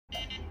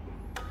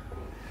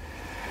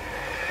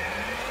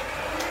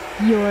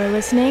You're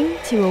listening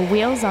to a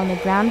Wheels on the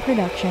Ground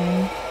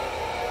production.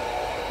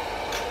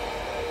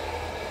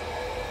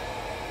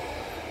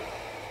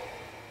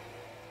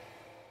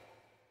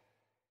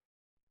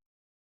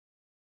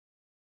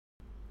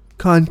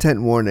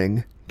 Content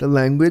warning. The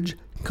language,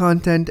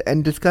 content,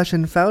 and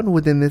discussion found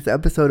within this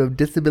episode of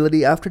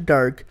Disability After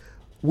Dark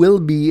will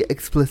be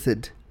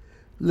explicit.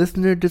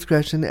 Listener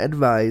discretion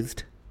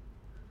advised.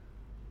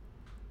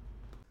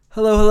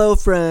 Hello,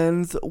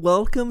 friends.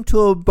 Welcome to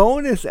a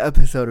bonus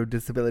episode of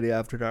Disability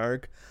After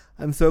Dark.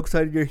 I'm so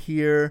excited you're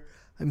here.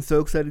 I'm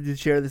so excited to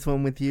share this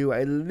one with you.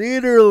 I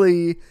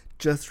literally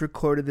just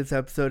recorded this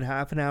episode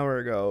half an hour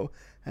ago,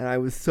 and I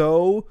was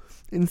so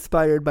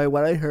inspired by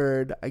what I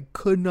heard. I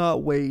could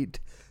not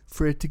wait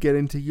for it to get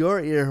into your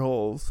ear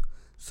holes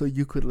so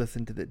you could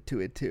listen to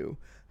it too.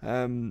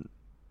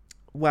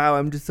 Wow,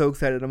 I'm just so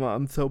excited.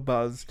 I'm so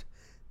buzzed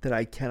that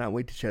I cannot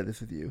wait to share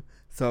this with you.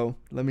 So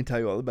let me tell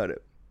you all about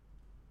it.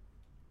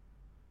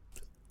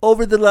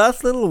 Over the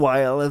last little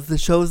while, as the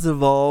show's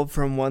evolved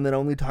from one that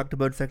only talked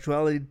about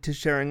sexuality to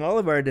sharing all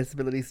of our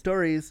disability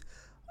stories,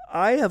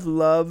 I have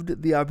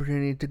loved the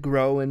opportunity to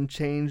grow and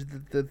change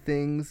the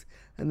things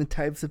and the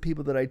types of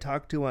people that I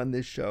talk to on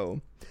this show.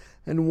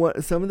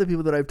 And some of the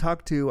people that I've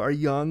talked to are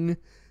young,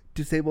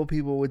 disabled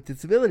people with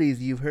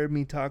disabilities. You've heard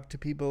me talk to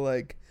people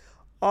like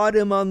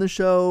Autumn on the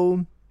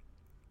show,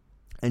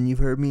 and you've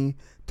heard me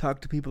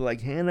talk to people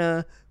like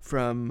Hannah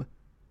from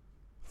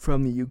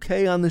the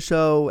UK on the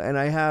show, and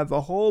I have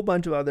a whole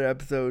bunch of other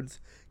episodes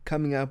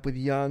coming up with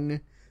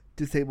young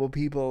disabled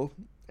people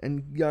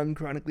and young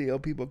chronically ill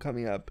people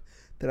coming up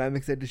that I'm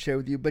excited to share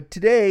with you. But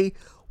today,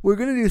 we're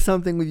going to do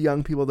something with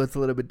young people that's a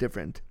little bit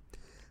different.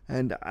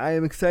 And I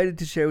am excited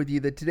to share with you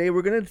that today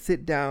we're going to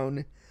sit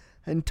down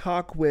and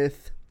talk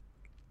with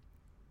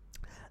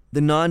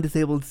the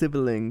non-disabled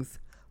siblings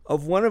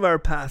of one of our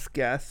past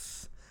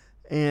guests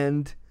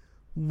and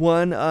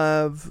one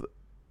of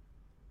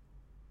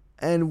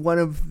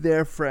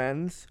their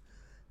friends.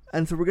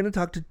 And so we're going to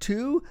talk to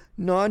two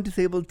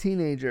non-disabled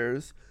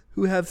teenagers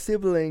who have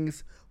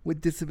siblings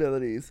with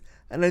disabilities.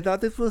 And I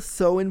thought this was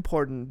so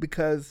important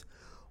because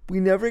we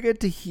never get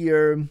to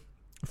hear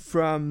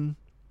from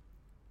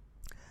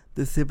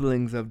the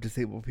siblings of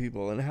disabled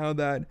people and how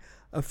that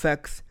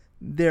affects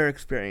their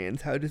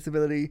experience, how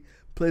disability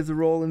plays a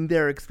role in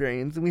their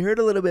experience. And we heard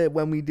a little bit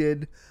when we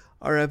did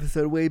our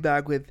episode way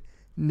back with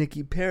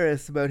Nicky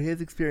Paris about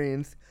his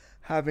experience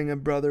having a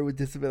brother with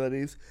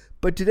disabilities.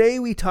 But today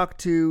we talked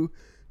to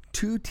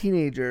two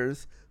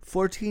teenagers,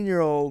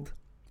 14-year-old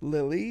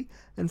Lily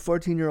and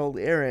 14-year-old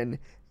Aaron.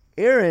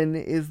 Aaron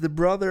is the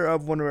brother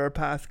of one of our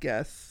past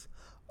guests,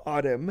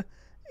 Autumn,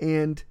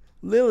 and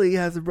Lily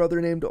has a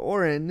brother named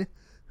Oren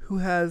who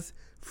has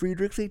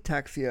Friedreich's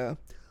ataxia.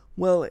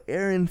 Well,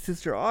 Aaron's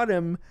sister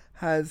Autumn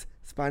has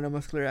spinal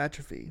muscular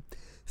atrophy.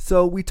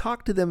 So we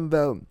talked to them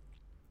about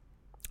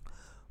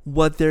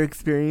what their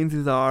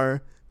experiences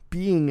are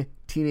being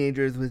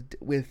teenagers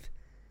with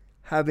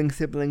having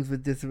siblings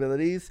with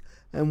disabilities,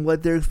 and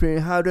what their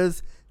experience, how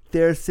does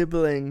their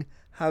sibling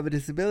have a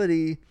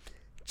disability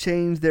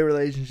change their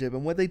relationship.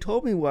 And what they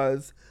told me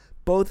was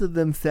both of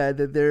them said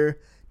that their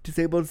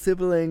disabled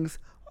siblings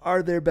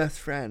are their best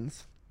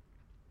friends,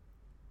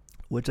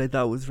 which I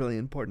thought was really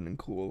important and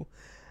cool.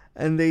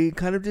 And they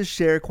kind of just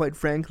share quite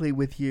frankly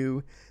with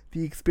you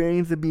the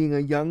experience of being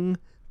a young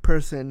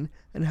person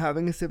and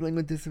having a sibling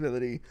with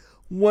disability.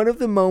 One of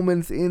the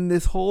moments in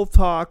this whole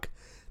talk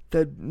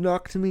that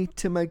knocked me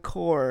to my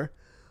core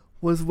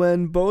was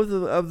when both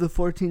of the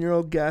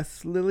 14-year-old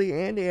guests, Lily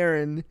and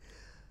Aaron,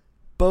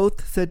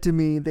 both said to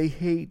me they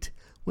hate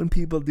when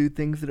people do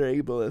things that are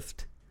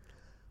ableist.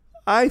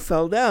 I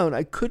fell down.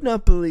 I could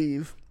not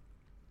believe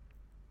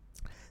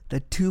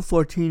that two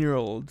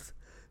 14-year-olds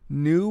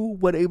knew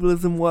what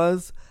ableism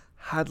was,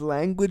 had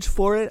language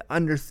for it,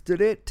 understood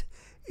it.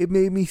 It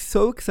made me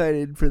so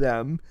excited for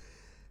them.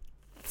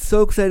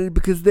 So excited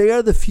because they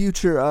are the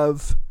future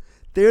of,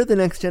 they're the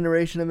next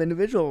generation of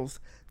individuals.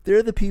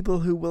 They're the people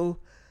who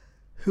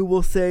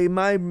will say,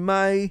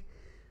 my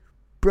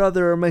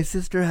brother or my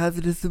sister has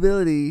a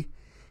disability.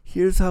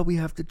 Here's how we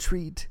have to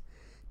treat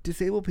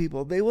disabled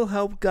people. They will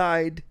help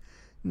guide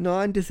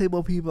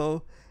non-disabled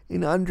people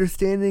in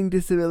understanding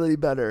disability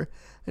better.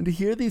 And to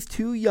hear these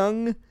two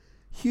young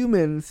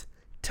humans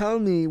tell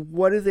me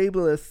what is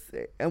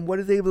ableist and what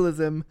is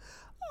ableism,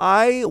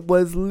 I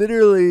was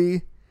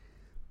literally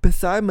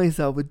beside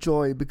myself with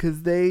joy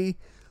because they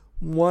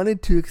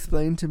wanted to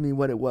explain to me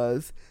what it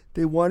was.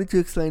 They wanted to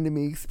explain to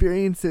me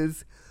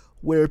experiences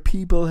where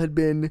people had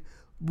been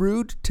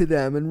rude to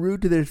them and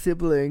rude to their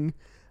sibling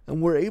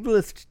and were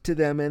ableist to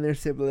them and their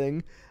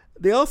sibling.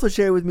 They also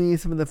shared with me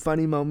some of the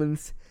funny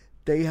moments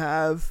they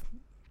have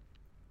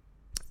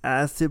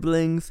as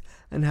siblings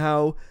and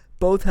how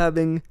both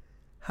having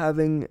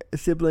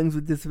siblings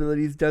with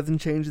disabilities doesn't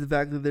change the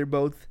fact that they're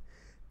both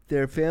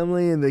their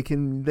family, and they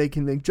can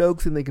make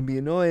jokes, and they can be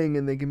annoying,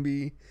 and they can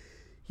be,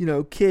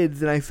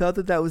 kids. And I felt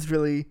that was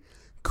really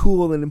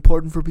cool and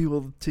important for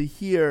people to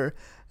hear,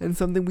 and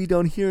something we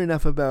don't hear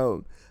enough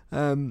about.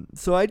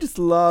 So I just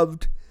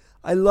loved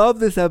I love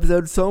this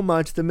episode so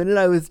much. The minute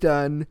I was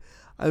done,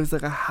 I was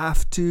like, I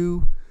have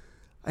to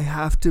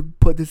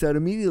put this out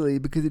immediately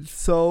because it's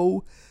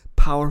so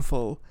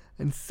powerful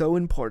and so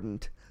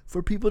important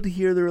for people to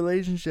hear the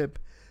relationship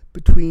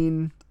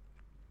between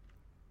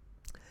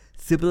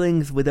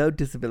siblings without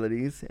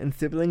disabilities and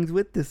siblings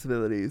with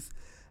disabilities.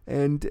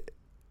 And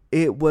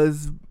it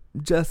was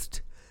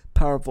just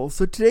powerful.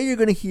 So today you're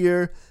going to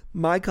hear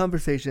my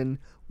conversation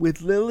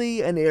with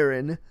Lily and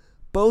Aaron,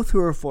 both who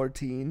are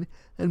 14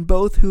 and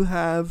both who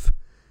have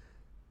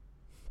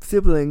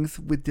siblings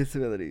with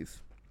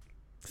disabilities.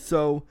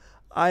 So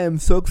I am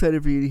so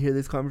excited for you to hear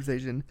this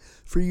conversation,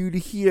 for you to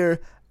hear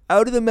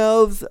out of the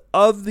mouths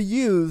of the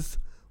youth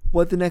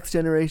what the next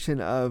generation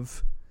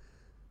of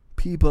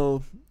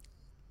people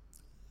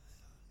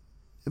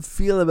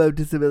feel about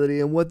disability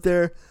and what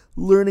they're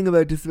learning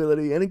about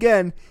disability. And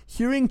again,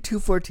 hearing two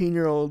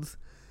 14-year-olds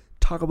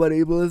talk about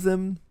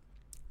ableism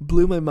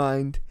blew my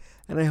mind,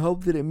 and I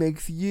hope that it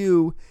makes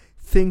you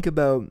think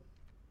about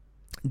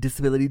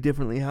disability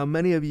differently. How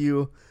many of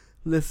you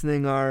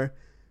listening are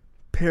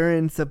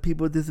parents of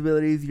people with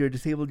disabilities? You're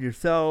disabled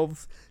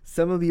yourselves.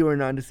 Some of you are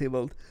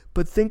non-disabled.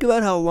 But think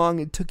about how long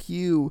it took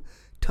you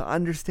to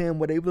understand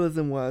what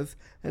ableism was.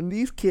 And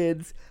these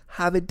kids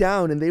have it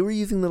down, and they were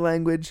using the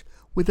language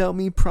without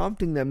me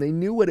prompting them. They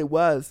knew what it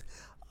was.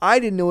 I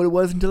didn't know what it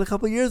was until a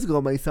couple years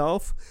ago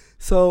myself.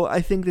 So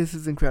I think this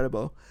is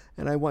incredible.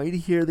 And I want you to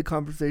hear the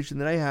conversation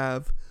that I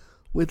have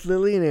with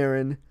Lily and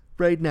Aaron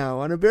right now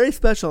on a very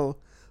special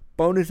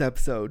bonus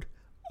episode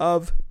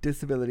of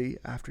Disability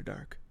After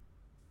Dark.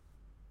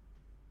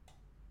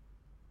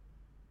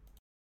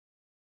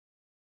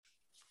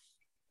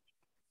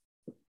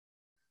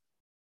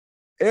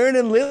 Aaron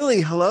and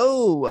Lily,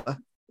 hello.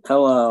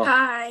 Hello.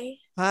 Hi.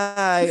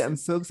 Hi, I'm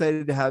so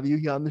excited to have you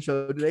here on the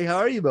show today. How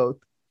are you both?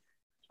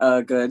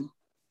 Good.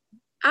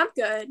 I'm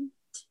good.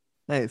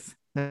 Nice.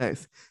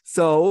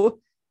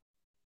 So,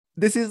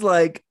 this is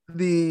like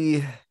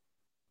the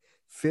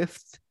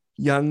 5th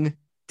young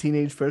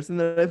teenage person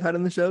that I've had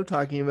on the show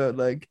talking about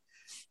like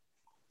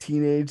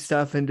teenage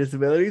stuff and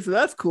disability. So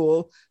that's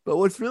cool. But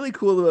what's really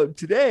cool about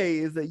today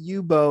is that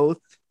you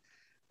both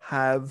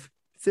have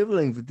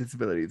siblings with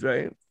disabilities,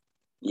 right?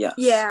 Yes.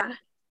 Yeah.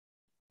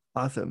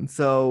 Awesome.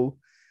 So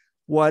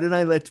why don't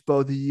I let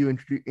both of you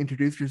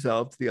introduce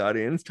yourself to the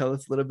audience? Tell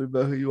us a little bit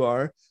about who you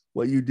are,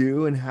 what you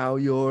do, and how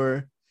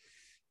you're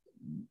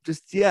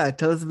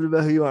tell us a bit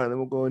about who you are, and then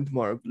we'll go into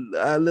more.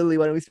 Lily,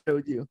 why don't we start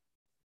with you?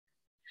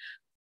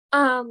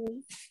 I'm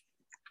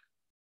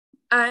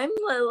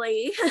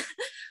Lily.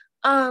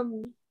 I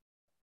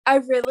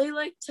really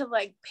like to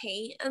like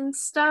paint and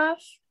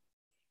stuff,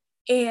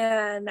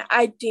 and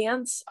I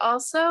dance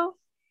also.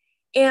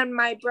 And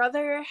my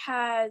brother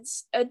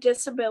has a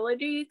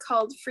disability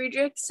called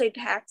Friedreich's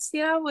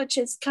ataxia, which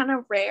is kind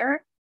of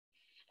rare.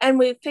 And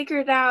we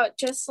figured out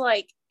just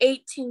like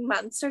 18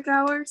 months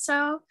ago or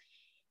so.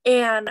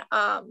 And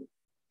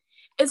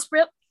it's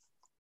real,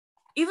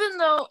 even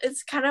though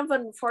it's kind of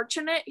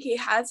unfortunate he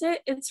has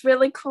it, it's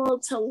really cool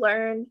to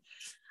learn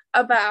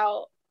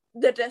about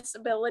the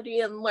disability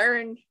and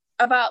learn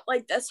about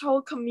like this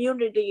whole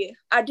community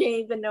I didn't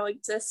even know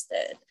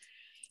existed.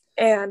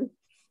 And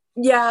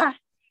yeah,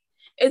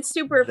 it's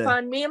super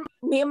fun. Me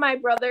and my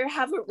brother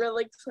have a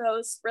really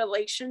close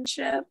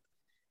relationship.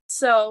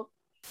 So,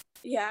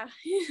 yeah.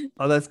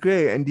 Oh, that's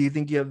great. And do you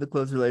think you have the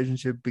close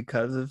relationship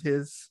because of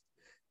his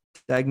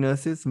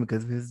diagnosis and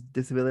because of his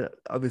disability?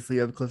 Obviously,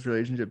 you have a close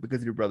relationship because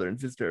of your brother and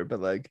sister, but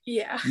like,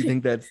 yeah. Do you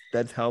think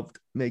that's helped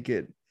make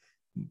it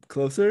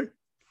closer?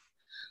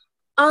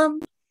 I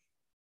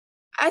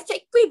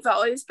think we've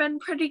always been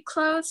pretty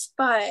close,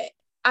 but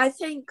I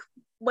think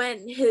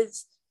when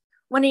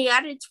he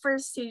had his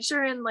first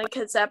seizure and like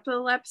his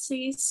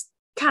epilepsy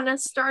kind of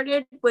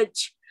started,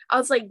 which I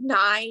was like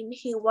 9,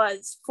 he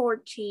was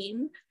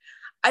 14.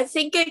 I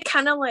think it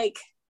kind of like,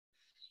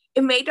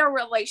 it made our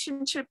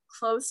relationship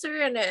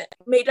closer, and it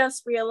made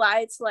us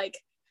realize like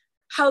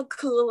how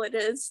cool it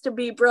is to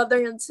be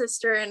brother and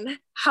sister, and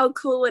how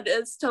cool it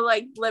is to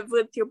like live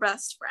with your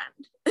best friend.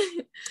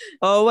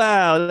 Oh,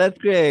 wow. That's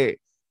great.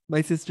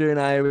 My sister and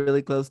I are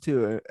really close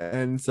too.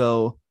 And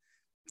so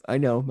I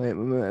know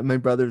my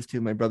brothers too.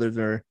 My brothers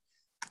are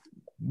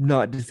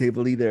not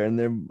disabled either, and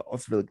they're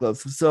also really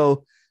close.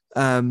 So,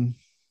 and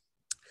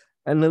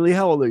Lily,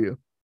 how old are you?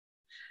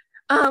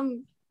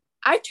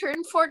 I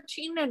turned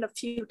 14 in a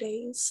few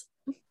days.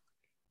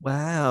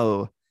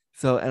 Wow.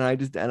 So, and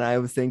I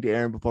was saying to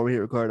Aaron before we hit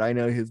record, I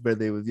know his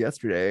birthday was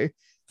yesterday.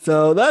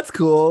 So that's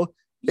cool.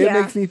 It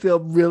makes me feel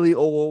really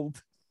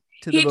old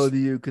to the both of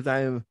you, because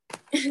I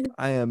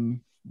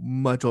am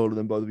much older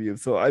than both of you.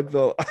 So I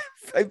feel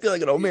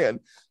like an old man.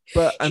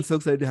 But I'm so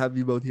excited to have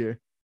you both here.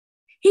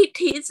 He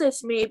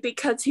teases me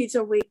because he's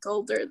a week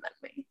older than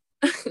me.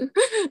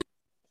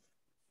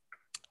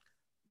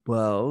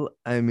 Well,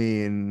 I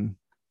mean,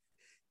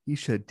 he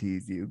should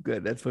tease you.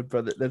 Good. That's what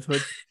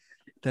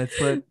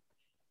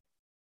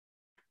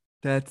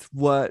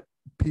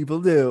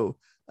people do.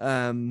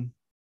 And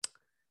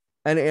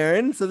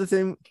Aaron, so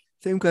the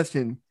same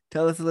question.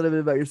 Tell us a little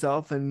bit about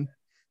yourself and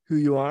who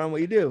you are and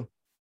what you do.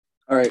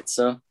 All right,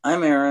 so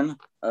I'm Aaron,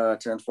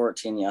 turned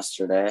 14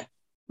 yesterday.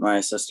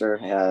 My sister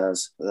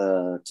has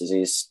the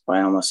disease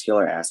spinal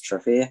muscular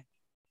atrophy,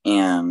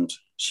 and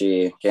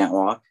she can't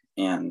walk,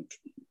 and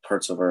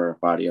parts of her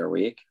body are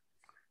weak.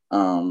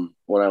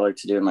 What I like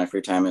to do in my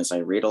free time is I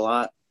read a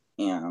lot,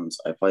 and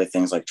I play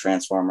things like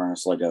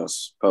Transformers,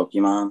 Legos,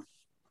 Pokemon.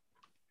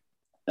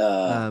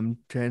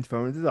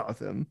 Transformers is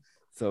awesome.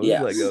 So is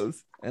Yes. Legos.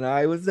 And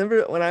I was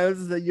never, when I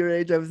was at your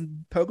age,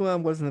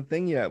 Pokemon wasn't a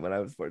thing yet when I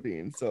was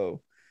 14.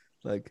 So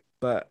like,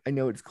 but I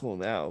know it's cool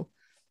now.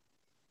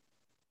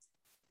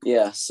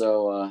 Yeah,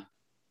 so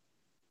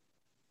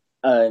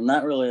I'm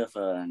not really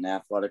an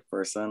athletic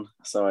person,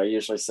 so I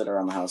usually sit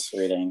around the house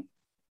reading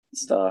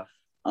stuff.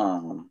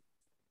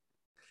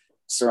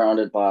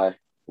 Surrounded by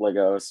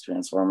Legos,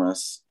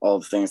 Transformers, all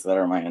the things that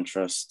are my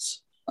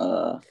interests.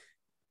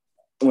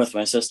 With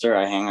my sister,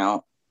 I hang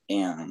out,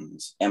 and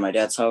at my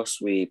dad's house,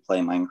 we play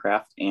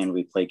Minecraft and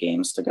we play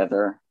games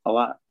together a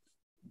lot.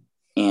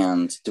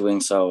 And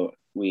doing so,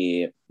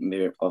 we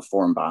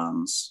form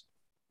bonds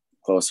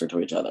closer to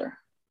each other.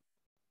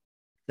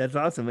 That's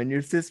awesome. And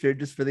your sister,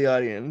 just for the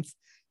audience,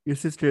 your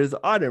sister is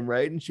Autumn,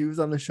 right? And she was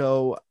on the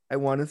show, I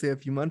want to say a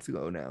few months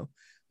ago now.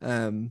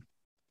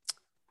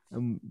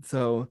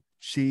 So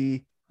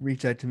she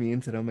reached out to me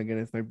and said, oh my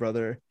goodness, my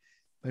brother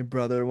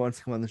wants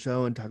to come on the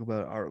show and talk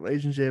about our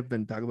relationship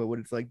and talk about what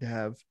it's like to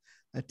have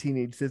a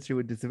teenage sister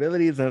with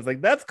disabilities. And I was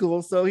like, that's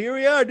cool. So here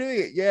we are doing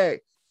it. Yay.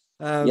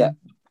 Yeah.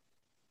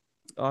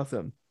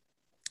 Awesome.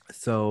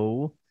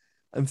 So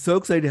I'm so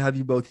excited to have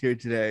you both here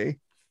today.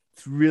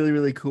 It's really,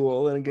 really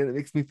cool. And again, it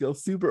makes me feel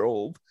super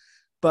old.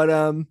 But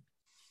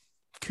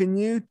can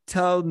you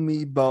tell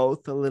me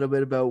both a little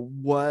bit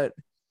about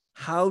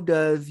how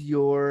does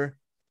your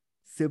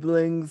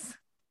siblings'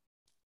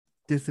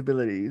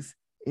 disabilities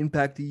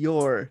impact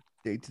your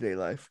day-to-day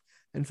life?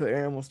 And so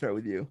Aaron, we'll start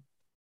with you.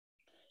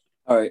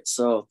 All right,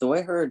 so the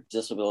way her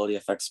disability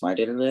affects my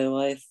day-to-day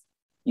life,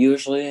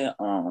 usually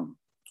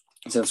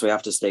since we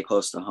have to stay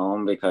close to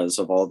home because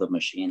of all the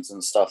machines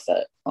and stuff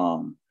that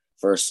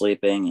for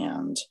sleeping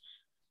and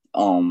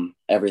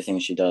everything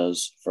she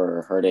does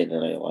for her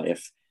day-to-day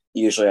life,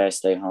 usually I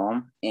stay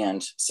home.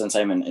 And since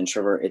I'm an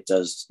introvert, it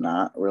does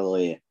not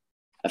really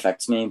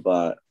affect me,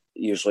 but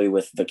usually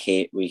with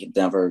we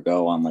never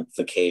go on like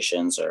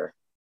vacations, or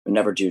we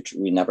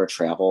never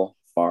travel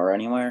far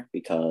anywhere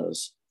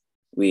because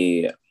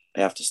we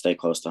have to stay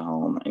close to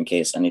home in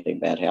case anything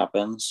bad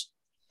happens.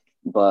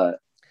 But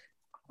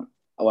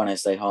when I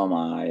stay home,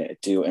 I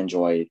do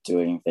enjoy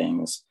doing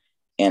things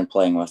and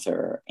playing with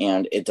her,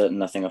 and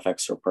nothing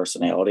affects her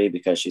personality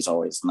because she's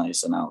always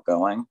nice and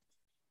outgoing.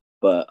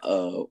 But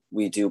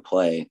we do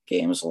play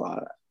games a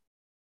lot.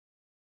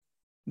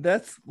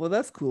 That's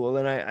cool.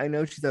 And I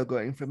know she's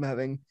outgoing from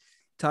having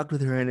talked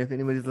with her. And if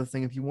anybody's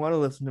listening, if you want to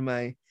listen to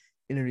my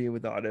interview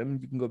with Autumn,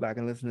 you can go back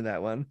and listen to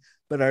that one.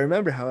 But I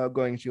remember how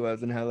outgoing she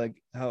was and how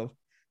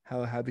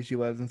happy she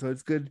was. And so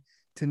it's good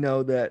to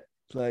know that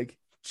like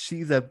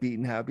she's upbeat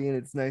and happy. And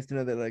it's nice to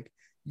know that like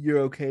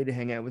you're okay to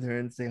hang out with her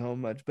and stay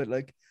home much. But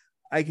like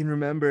I can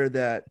remember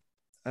that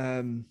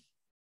not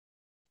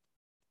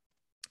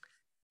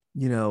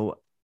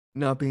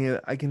being able,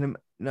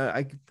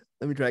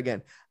 let me try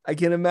again. I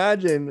can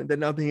imagine that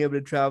not being able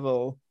to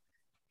travel,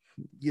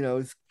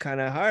 is kind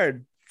of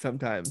hard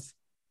sometimes.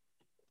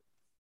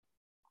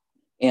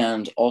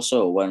 And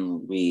also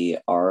when we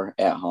are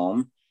at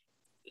home,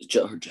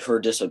 her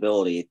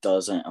disability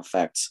doesn't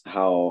affect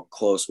how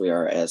close we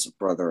are as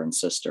brother and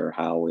sister,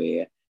 how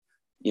we,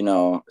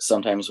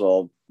 sometimes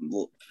we'll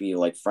be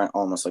like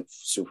almost like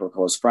super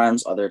close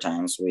friends. Other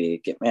times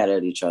we get mad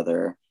at each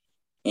other,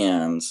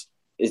 and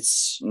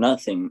it's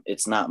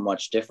not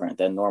much different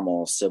than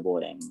normal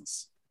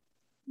siblings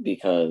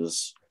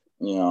because,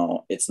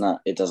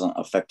 it doesn't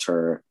affect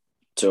her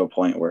to a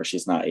point where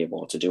she's not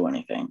able to do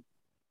anything.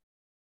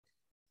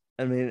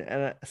 I mean,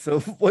 so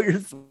what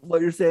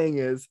you're saying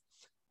is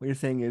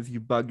you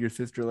bug your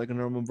sister like a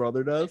normal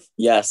brother does?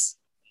 Yes,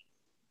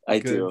 I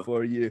Good do.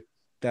 for you.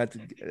 That's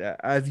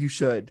as you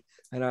should.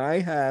 And I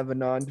have a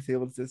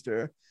non-disabled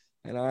sister,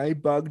 and I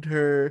bugged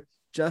her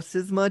just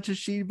as much as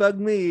she bugged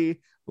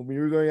me when we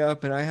were growing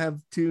up. And I have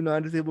two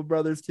non-disabled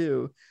brothers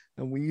too,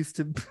 and we used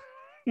to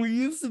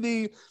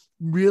be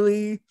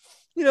really,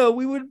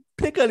 we would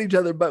pick on each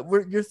other, but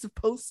you're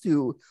supposed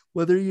to,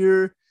 whether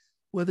you're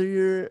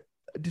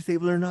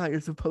disabled or not, you're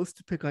supposed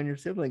to pick on your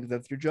siblings.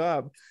 That's your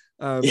job.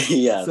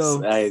 Yes,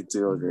 so I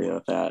do agree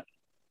with that.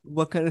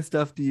 What kind of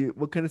stuff do you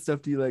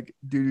like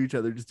do to each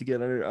other just to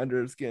get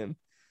under her skin?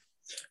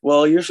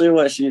 Well, usually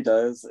what she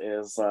does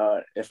is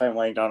if I'm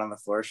laying down on the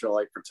floor, she'll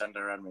like pretend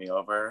to run me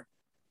over.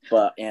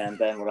 And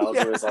then what I'll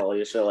do is I'll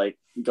usually like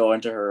go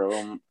into her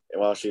room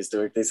while she's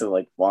doing things and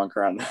like bonk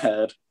her on the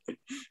head.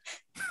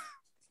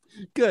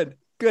 Good.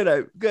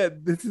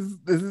 This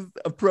is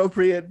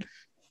appropriate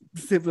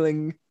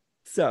sibling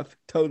stuff.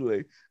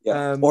 Totally.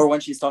 Yeah. Or when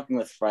she's talking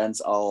with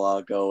friends,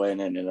 I'll go in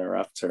and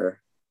interrupt her.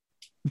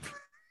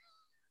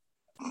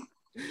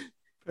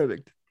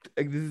 Perfect.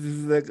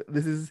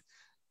 This is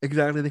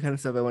exactly the kind of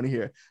stuff I want to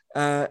hear.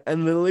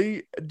 And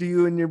Lily, do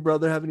you and your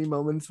brother have any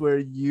moments where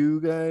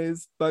you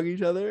guys bug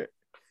each other?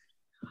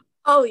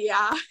 Oh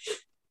yeah.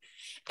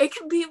 It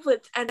can be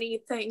with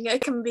anything.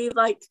 It can be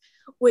like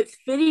with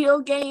video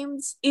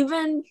games,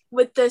 even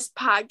with this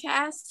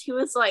podcast. He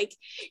was like,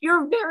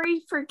 "You're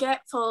very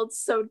forgetful,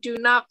 so do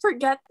not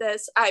forget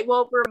this. I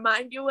will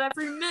remind you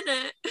every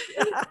minute."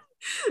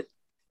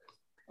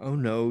 Oh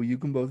no, you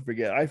can both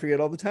forget. I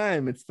forget all the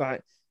time. It's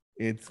fine.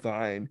 It's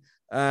fine.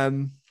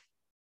 And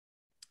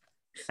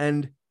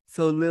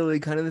so Lily,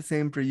 kind of the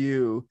same for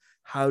you.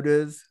 How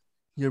does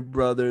your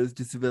brother's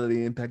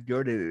disability impact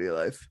your day-to-day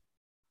life?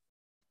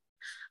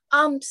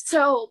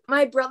 So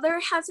my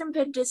brother hasn't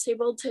been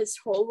disabled his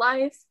whole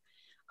life.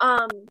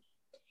 Um,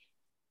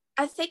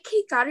 I think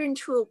he got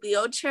into a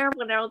wheelchair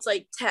when I was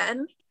like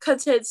 10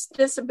 because his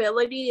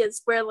disability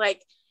is where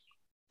like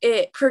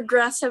it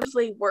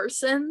progressively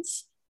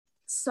worsens.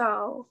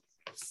 So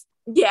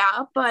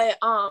yeah, but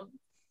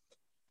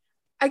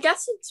I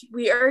guess it's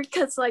weird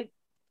because like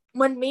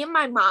when me and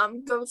my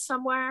mom go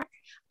somewhere,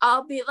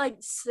 I'll be like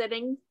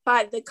sitting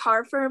by the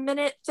car for a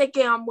minute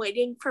thinking I'm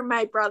waiting for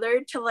my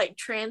brother to like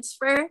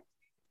transfer.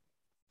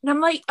 And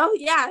I'm like, oh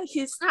yeah,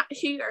 he's not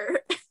here.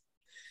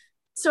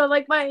 So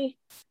like my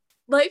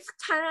life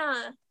kind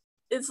of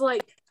is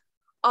like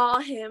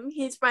all him.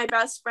 He's my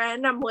best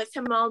friend. I'm with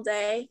him all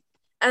day.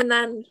 And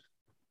then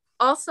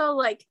also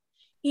like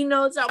he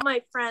knows all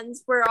my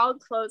friends. We're all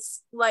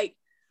close. Like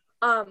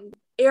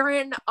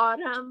Aaron,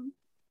 Autumn,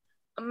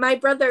 my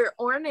brother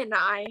Orn and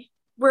I,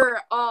 we're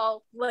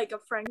all like a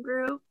friend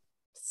group.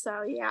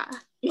 So yeah.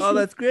 Oh,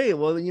 that's great.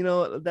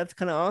 Well, that's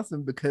kind of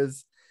awesome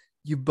because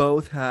you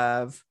both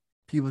have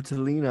people to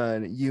lean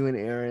on. You and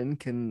Aaron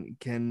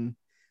can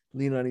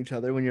lean on each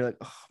other when you're like,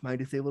 oh, my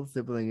disabled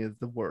sibling is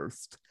the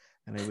worst.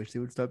 And I wish they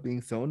would stop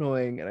being so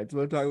annoying. And I just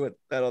want to talk about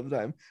that all the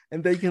time.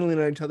 And they can lean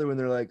on each other when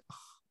they're like, oh,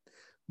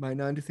 my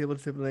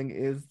non-disabled sibling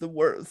is the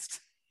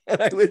worst. And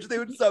I wish they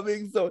would stop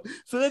being so.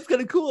 So that's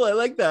kind of cool. I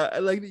like that. I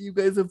like that you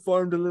guys have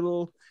formed a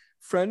little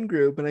friend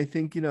group. And I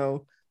think,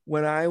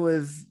 when I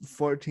was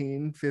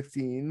 14,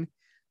 15,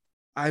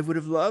 I would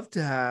have loved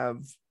to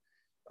have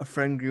a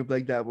friend group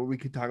like that where we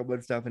could talk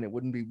about stuff and it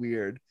wouldn't be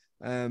weird.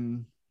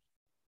 And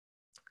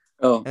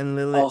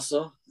Lily,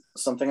 Also,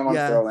 something I want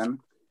to yeah, throw in.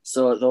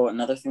 So, though,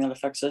 another thing that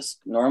affects us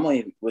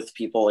normally with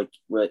people, like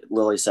what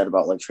Lily said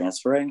about like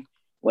transferring,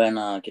 when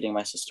getting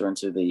my sister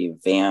into the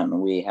van,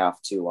 we have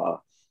to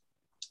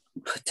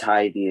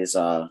tie these,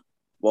 not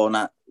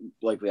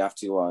like we have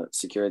to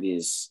secure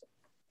these,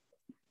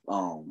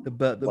 the like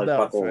belts,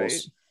 buckles.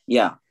 right?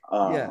 Yeah.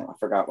 Yeah. I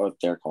forgot what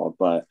they're called,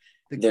 but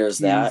there's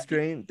key that.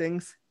 Strain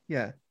things.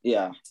 Yeah.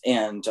 Yeah.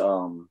 And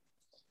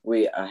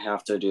we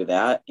have to do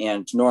that.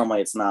 And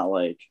normally it's not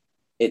like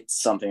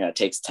it's something that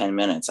takes 10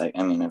 minutes. I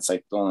mean, it's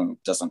like only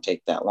doesn't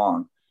take that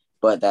long,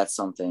 but that's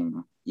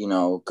something,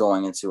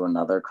 going into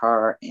another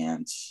car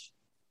and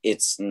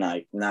it's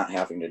not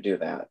having to do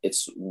that.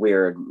 It's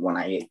weird when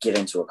I get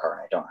into a car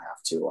and I don't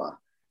have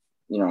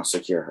to,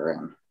 secure her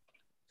in.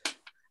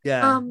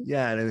 Yeah.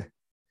 Yeah.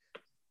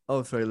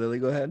 Oh, sorry, Lily,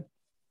 go ahead.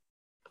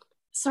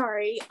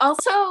 Sorry.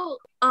 Also,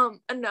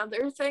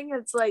 another thing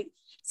is like,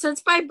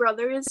 since my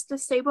brother is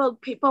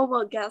disabled, people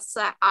will guess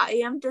that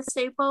I am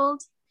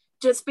disabled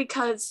just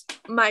because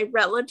my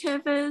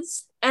relative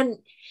is. And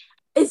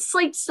it's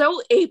like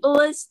so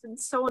ableist and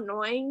so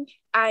annoying.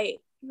 I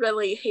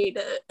really hate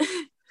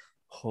it.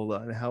 Hold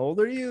on. How old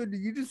are you? Did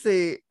you just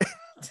say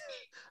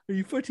are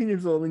you 14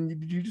 years old and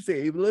did you just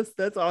say ableist?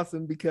 That's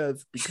awesome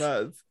because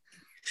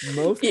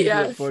most people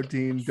at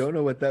 14 don't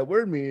know what that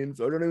word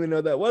means or don't even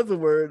know that was a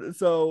word.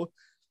 So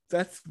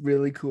that's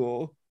really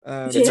cool.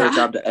 It's our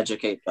job to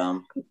educate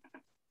them.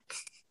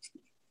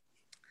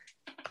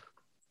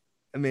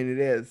 I mean, it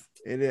is.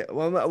 It is.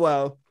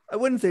 Well, I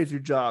wouldn't say it's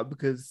your job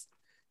because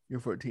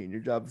you're 14.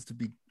 Your job is to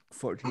be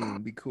 14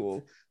 and be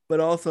cool. But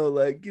also,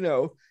 like,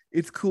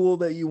 it's cool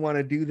that you want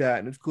to do that.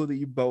 And it's cool that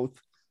you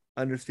both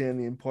understand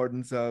the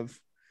importance of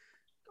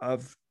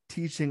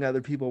teaching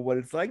other people what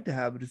it's like to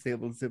have a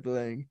disabled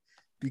sibling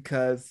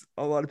because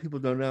a lot of people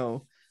don't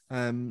know.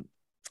 Aaron,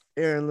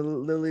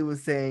 Lily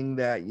was saying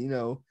that,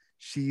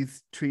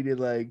 she's treated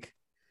like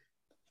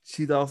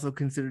she's also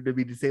considered to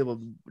be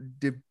disabled.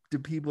 Do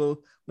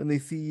people, when they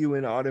see you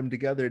and Autumn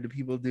together, do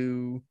people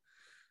do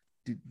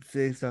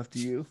say stuff to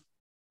you?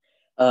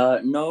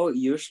 No,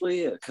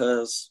 usually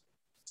because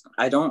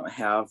I don't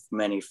have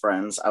many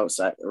friends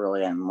outside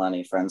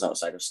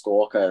of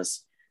school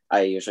because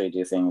I usually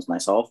do things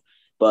myself.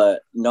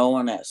 But no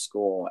one at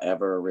school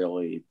ever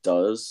really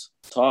does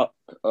talk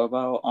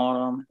about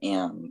Autumn,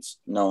 and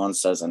no one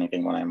says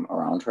anything when I'm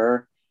around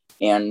her.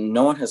 And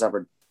no one has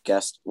ever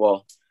guessed.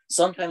 Well,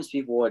 sometimes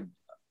people would.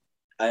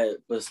 I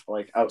was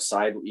like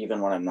outside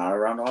even when I'm not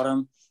around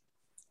Autumn.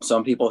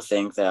 Some people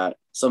think that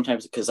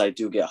sometimes because I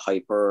do get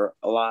hyper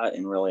a lot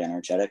and really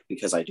energetic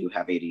because I do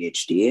have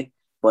ADHD,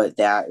 but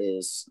that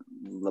is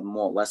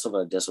less of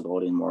a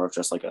disability and more of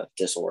just like a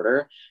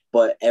disorder.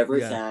 But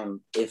every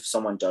time if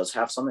someone does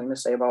have something to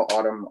say about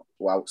Autumn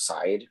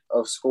outside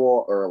of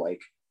school or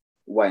like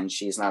when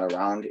she's not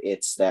around,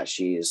 it's that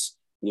she's,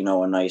 you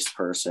know, a nice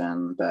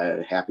person,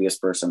 the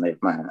happiest person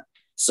they've met.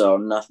 So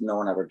no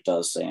one ever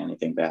does say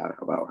anything bad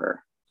about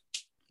her.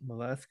 Well,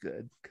 that's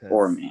good.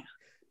 Or me.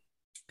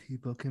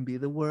 People can be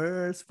the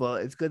worst. Well,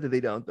 it's good that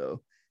they don't,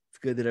 though. It's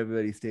good that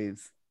everybody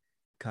stays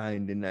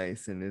kind and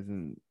nice and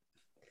isn't,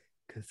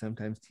 because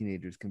sometimes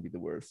teenagers can be the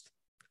worst.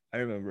 I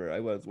remember I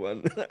was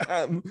one.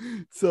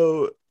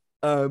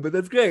 But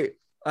that's great.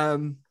 I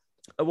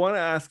want to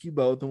ask you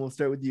both, and we'll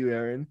start with you,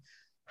 Aaron.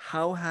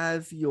 How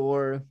has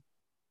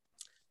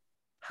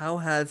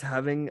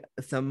having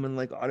someone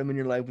like Autumn in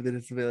your life with a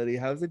disability,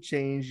 how has it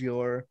changed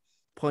your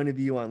point of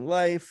view on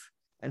life?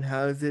 And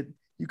how is it,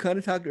 you kind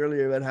of talked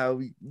earlier about how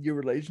your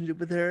relationship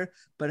with her,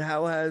 but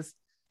how has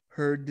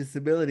her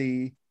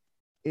disability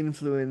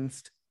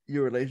influenced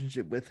your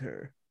relationship with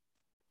her?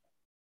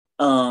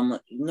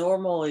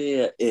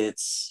 Normally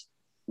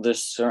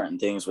there's certain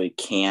things we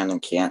can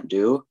and can't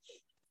do,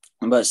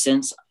 but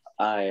since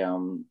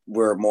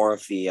we're more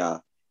of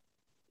the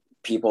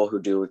people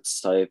who do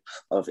type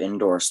of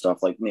indoor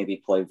stuff, like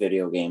maybe play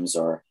video games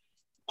or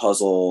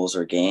puzzles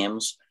or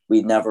games,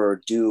 we never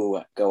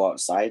do go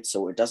outside,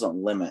 so it doesn't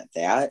limit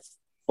that.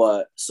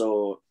 But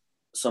so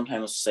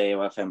sometimes, say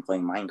if I'm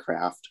playing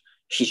Minecraft,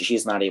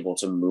 she's not able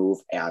to move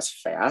as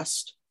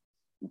fast,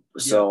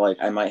 so like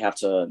I might have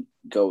to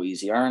go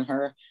easier on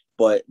her,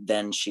 but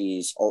then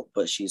she's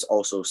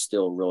also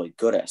still really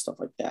good at stuff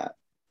like that.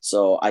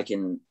 So I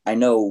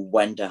know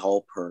when to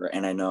help her,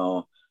 and I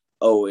know,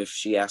 oh, if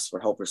she asks for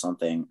help or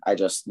something, I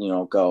just, you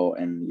know, go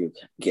and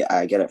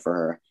I get it for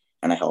her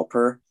and I help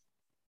her.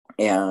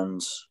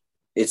 And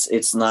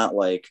it's not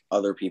like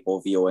other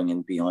people viewing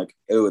and being like,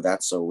 oh,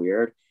 that's so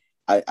weird.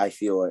 I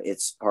feel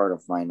it's part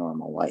of my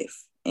normal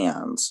life.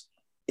 And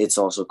it's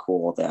also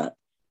cool that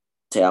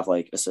to have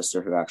like a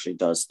sister who actually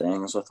does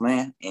things with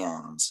me,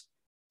 and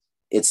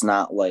it's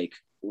not like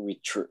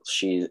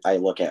I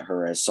look at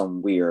her as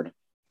some weird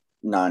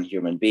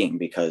non-human being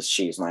because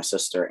she's my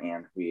sister,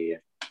 and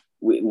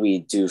we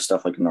do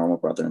stuff like a normal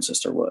brother and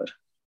sister would.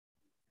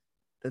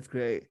 That's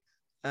great.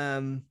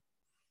 Do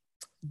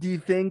you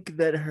think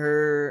that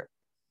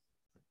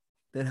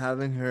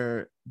having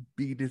her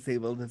be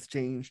disabled has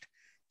changed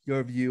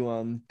your view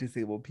on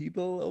disabled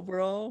people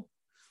overall?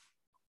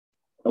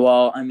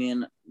 Well, I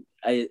mean,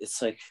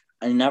 it's like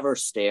I never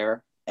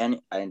stare, and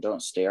I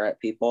don't stare at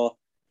people.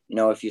 You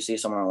know, if you see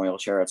someone in a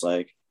wheelchair, it's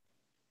like,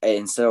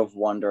 instead of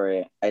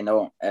wondering, I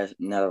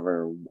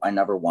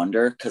never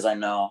wonder, because I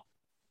know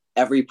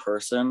every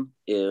person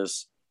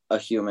is a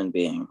human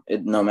being.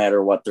 No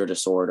matter what their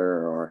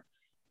disorder or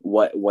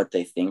what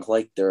they think,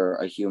 like, they're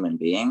a human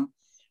being.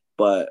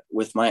 But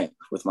with my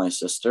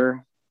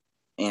sister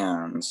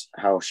and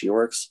how she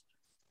works,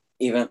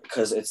 even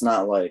because it's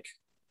not like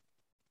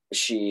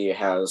she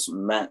has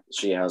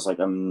like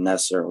a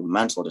necessary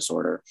mental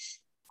disorder,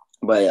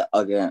 but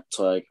again,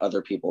 to like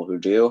other people who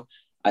do,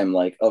 I'm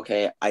like,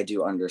 okay, I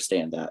do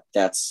understand that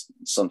that's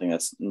something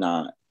that's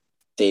not,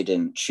 they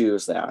didn't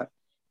choose that.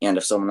 And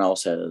if someone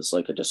else has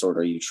like a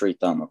disorder, you treat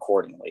them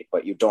accordingly,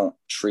 but you don't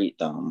treat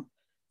them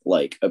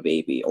like a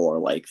baby or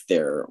like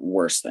they're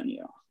worse than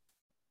you.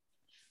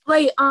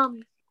 Like,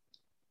 I'm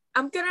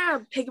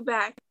gonna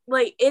piggyback.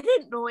 Like, it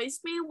annoys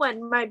me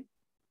when my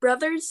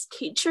brother's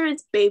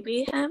teachers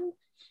baby him.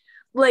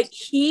 Like,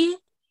 he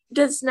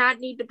does not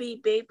need to be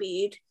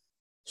babied.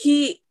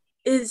 He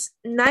is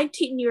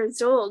 19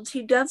 years old.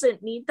 He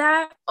doesn't need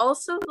that.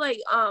 Also,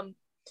 like,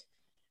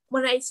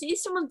 when I see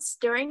someone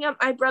staring at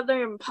my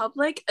brother in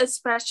public,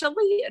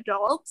 especially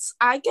adults,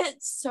 I get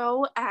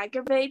so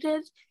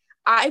aggravated.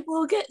 I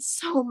will get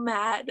so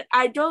mad.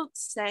 I don't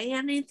say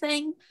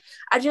anything.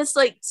 I just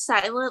like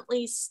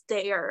silently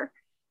stare.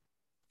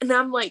 And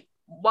I'm like,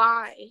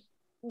 why?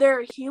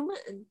 They're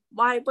human.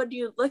 Why would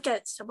you look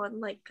at someone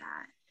like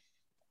that?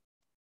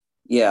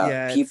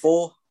 Yeah,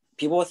 people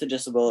with a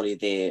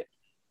disability,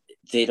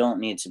 they don't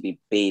need to be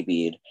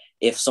babied.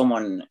 If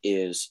someone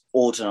is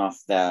old enough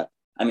that,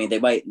 I mean,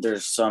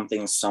 there's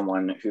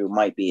someone who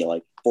might be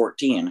like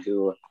 14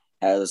 who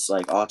has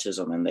like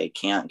autism and they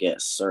can't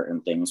get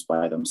certain things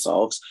by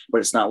themselves,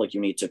 but it's not like you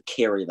need to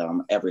carry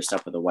them every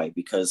step of the way,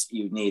 because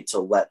you need to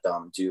let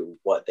them do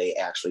what they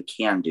actually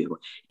can do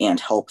and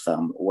help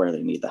them where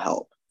they need the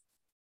help.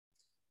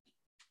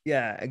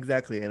 Yeah,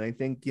 exactly. And I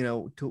think, you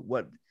know,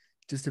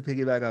 just to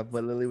piggyback off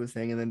what Lily was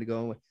saying, and then to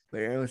go what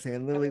Aaron was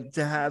saying, Lily,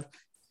 to have,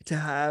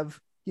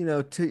 you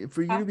know,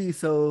 for you to be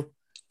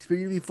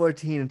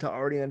 14 and to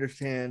already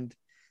understand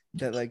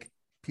that like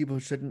people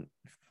shouldn't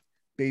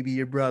baby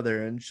your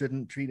brother and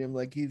shouldn't treat him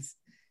like he's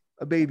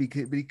a baby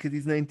because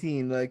he's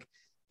 19. Like,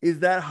 is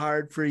that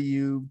hard for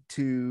you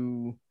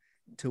to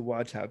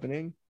watch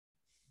happening?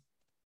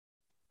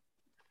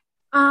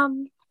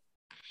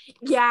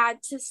 Yeah,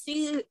 to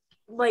see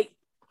like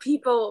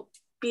people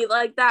be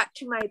like that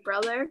to my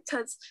brother,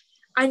 because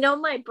I know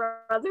my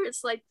brother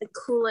is like the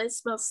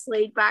coolest, most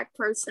laid back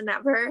person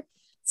ever.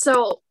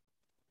 So,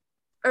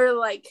 or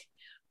like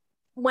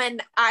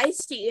when I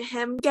see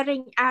him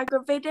getting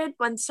aggravated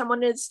when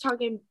someone is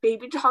talking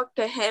baby talk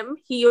to him,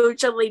 he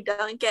usually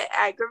doesn't get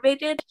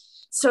aggravated.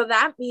 So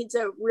that means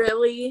it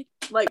really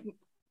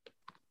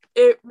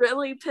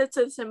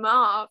pisses him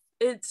off.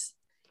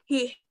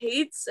 He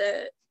hates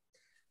it.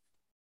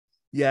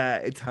 Yeah,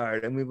 it's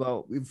hard. And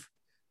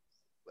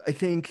I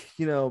think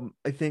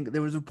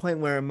there was a point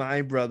where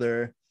my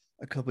brother,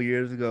 a couple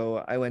years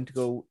ago, I went to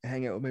go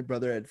hang out with my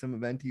brother at some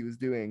event he was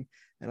doing,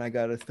 and I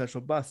got a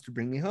special bus to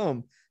bring me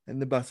home. And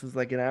the bus was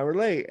like an hour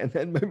late. And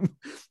then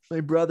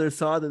my brother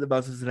saw that the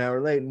bus was an hour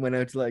late and went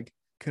out to like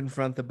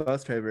confront the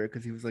bus driver,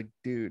 because he was like,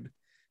 dude,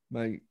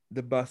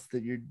 the bus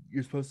that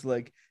you're supposed to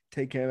like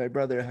take care of my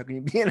brother, how can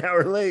you be an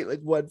hour late?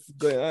 Like, what's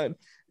going on?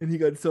 And he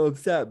got so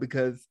upset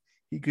because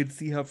he could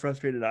see how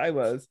frustrated I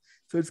was.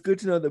 So it's good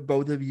to know that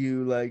both of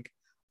you like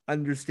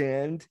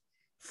understand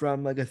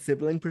from like a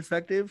sibling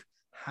perspective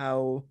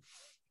how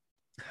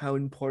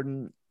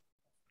important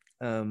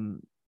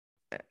and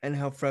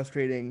how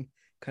frustrating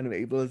kind of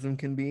ableism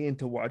can be, and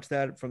to watch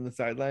that from the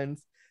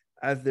sidelines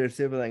as their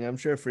sibling, I'm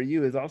sure for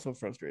you is also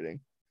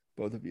frustrating,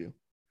 both of you.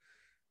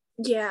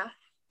 Yeah,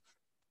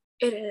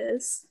 it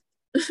is.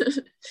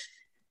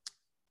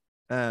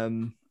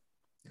 And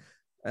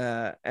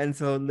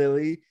so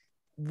Lily,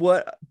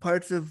 what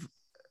parts of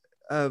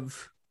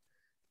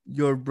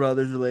your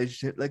brother's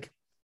relationship, like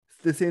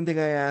the same thing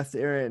I asked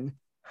Aaron,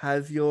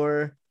 has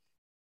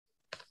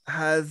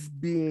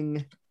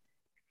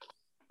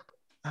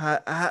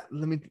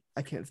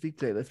I can't speak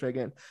today, let's try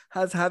again.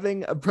 Has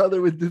having a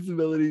brother with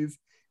disabilities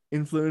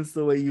influenced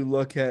the way you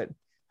look at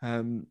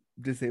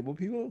disabled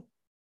people?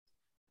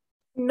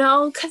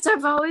 No, because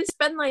I've always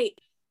been like,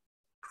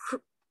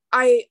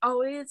 I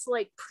always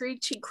like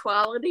preach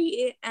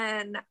equality,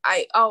 and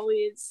I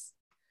always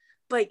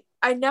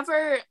I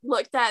never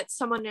looked at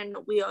someone in a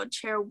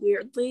wheelchair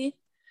weirdly,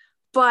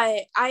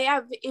 but I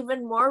have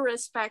even more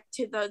respect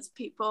to those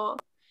people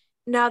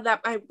now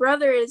that my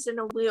brother is in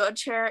a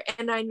wheelchair,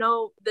 and I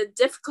know the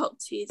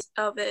difficulties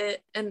of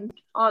it and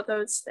all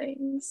those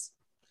things.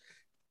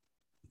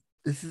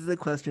 This is a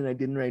question I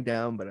didn't write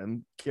down, but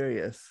I'm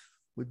curious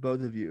with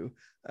both of you.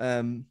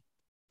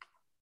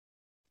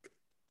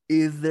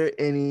 Is there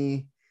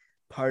any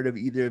part of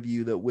either of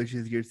you that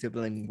wishes your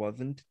sibling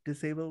wasn't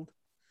disabled?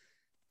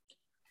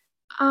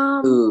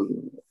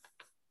 Ooh,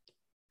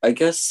 I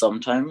guess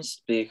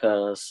sometimes,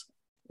 because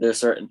there's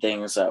certain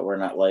things that we're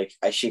not like,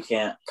 she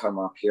can't come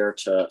up here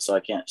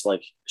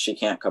she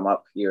can't come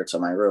up here to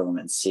my room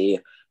and see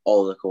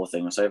all the cool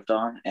things I've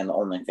done. And the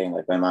only thing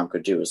like my mom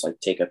could do is like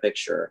take a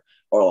picture,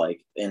 or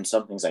like in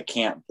some things I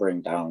can't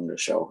bring down to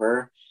show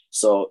her.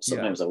 So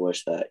sometimes I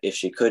wish that if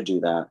she could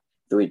do that,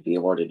 we'd be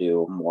able to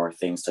do more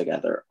things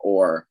together.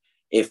 Or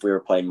if we were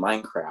playing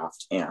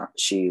Minecraft, and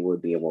she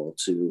would be able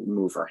to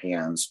move her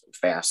hands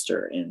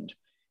faster and,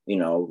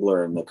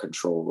 learn the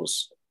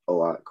controls a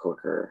lot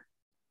quicker.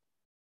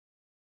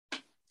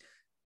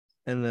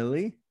 And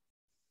Lily?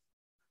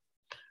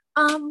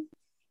 I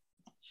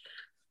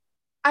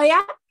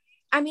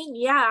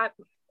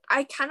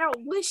kind of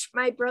wish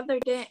my brother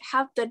didn't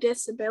have the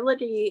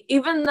disability,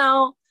 even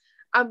though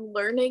I'm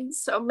learning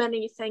so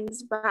many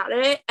things about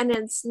it, and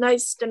it's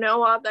nice to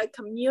know all the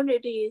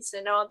communities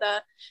and all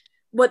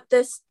what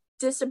this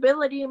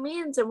disability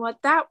means and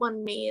what that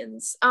one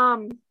means.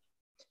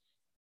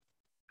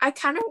 I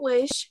kind of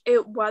wish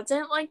it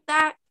wasn't like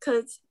that,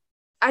 because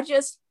I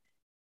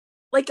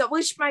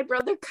wish my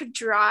brother could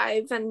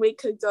drive and we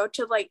could go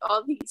to like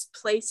all these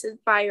places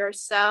by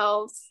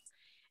ourselves.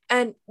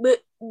 And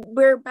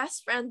we're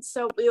best friends,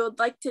 so we would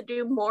like to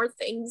do more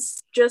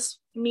things, just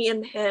me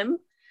and him.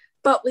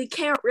 But we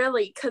can't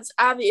really, because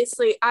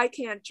obviously I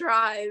can't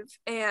drive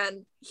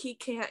and he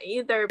can't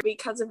either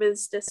because of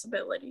his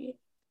disability.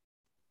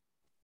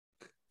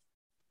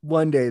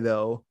 One day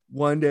they'll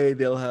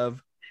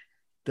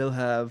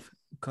have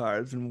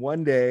cars, and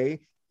one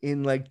day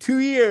in like 2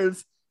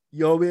 years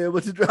you'll be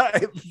able to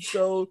drive.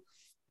 So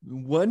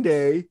one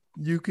day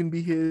you can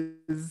be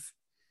his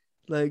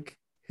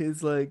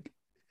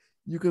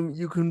you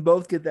can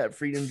both get that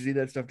freedom to do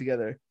that stuff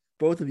together.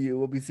 Both of you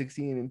will be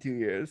 16 in 2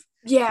 years.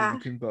 Yeah. So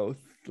you can both,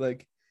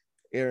 like,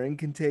 Aaron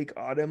can take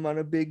Autumn on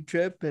a big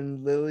trip,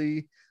 and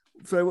Lily,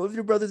 sorry, what was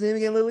your brother's name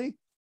again, Lily?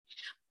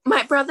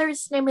 My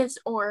brother's name is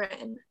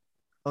Oren.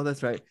 Oh,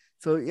 that's right.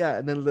 So yeah,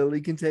 and then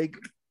Lily can take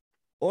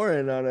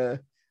Oren on an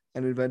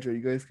adventure.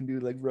 You guys can do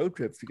like road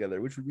trips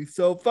together, which would be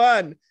so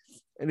fun.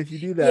 And if you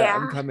do that,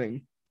 I'm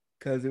coming,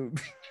 because it would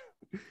be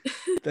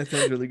that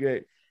sounds really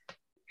great.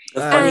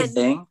 The funny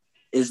thing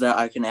is that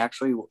I can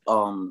actually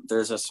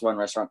there's this one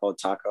restaurant called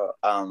Taco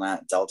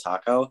at Del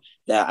Taco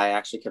that I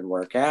actually could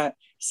work at.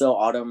 So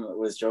Autumn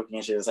was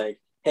joking, she was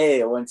like,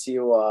 hey, once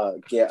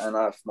you get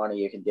enough money,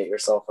 you can get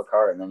yourself a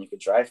car and then you could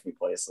drive me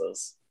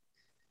places.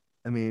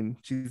 I mean,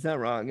 she's not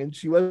wrong, and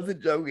she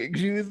wasn't joking.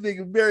 She was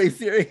being very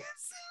serious.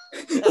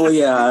 Well,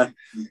 yeah,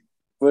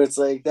 but it's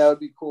like, that would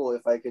be cool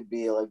if I could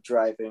be like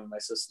driving my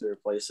sister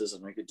places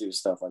and we could do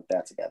stuff like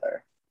that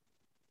together.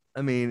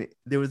 I mean,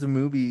 there was a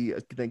movie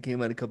that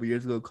came out a couple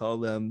years ago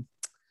called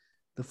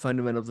the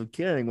fundamentals of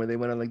caring, where they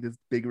went on like this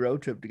big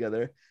road trip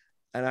together.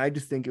 And I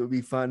just think it would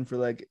be fun for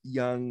like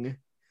young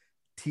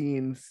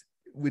teens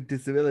with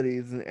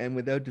disabilities and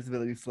without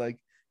disabilities to like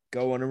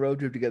go on a road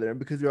trip together. And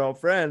because you're all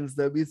friends,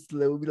 that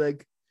would be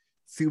like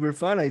super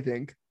fun, I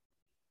think.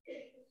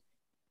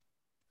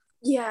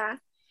 Yeah.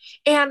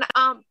 And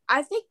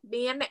I think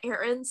me and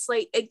Aaron's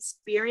like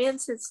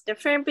experience is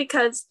different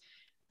because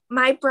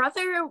my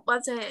brother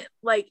wasn't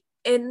like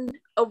in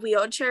a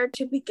wheelchair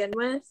to begin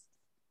with.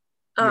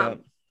 Yeah.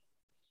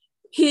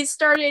 He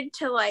started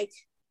to like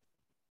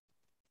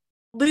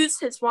lose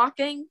his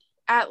walking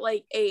at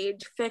like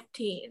age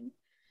 15.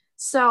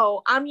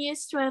 So I'm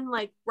used to him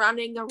like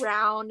running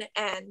around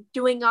and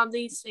doing all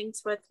these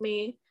things with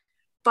me,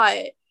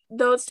 but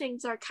those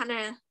things are kind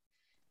of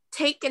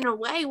taken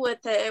away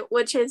with it,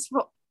 which is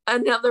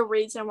another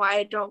reason why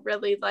I don't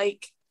really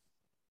like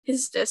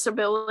his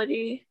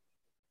disability.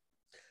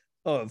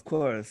 Oh, of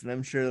course. And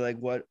I'm sure like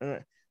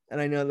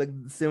and I know like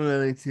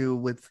similarly to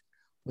with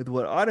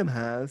what Autumn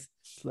has,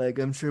 like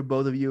I'm sure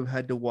both of you have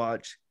had to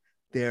watch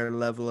their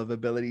level of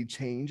ability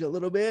change a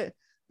little bit.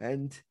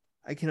 And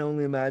I can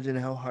only imagine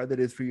how hard that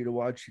is for you to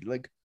watch.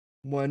 Like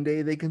one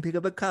day they can pick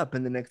up a cup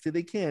and the next day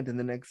they can't. And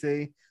the next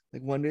day,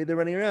 like one day they're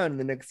running around and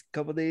the next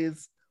couple of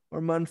days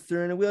or months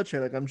they're in a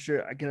wheelchair. Like I'm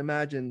sure I can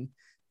imagine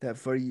that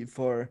for you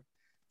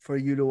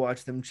to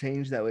watch them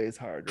change that way is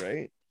hard,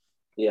 right?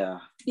 Yeah.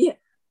 Yeah.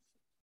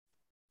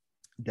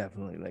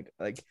 Definitely.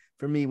 Like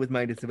for me with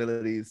my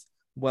disabilities,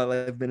 while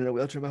I've been in a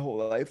wheelchair my whole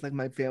life, like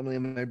my family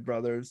and my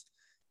brothers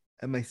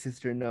and my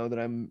sister know that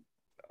I'm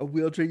a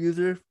wheelchair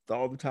user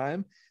all the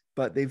time,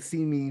 but they've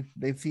seen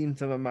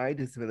some of my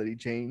disability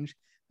change,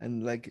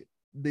 and like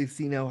they've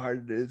seen how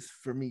hard it is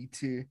for me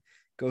to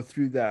go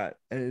through that,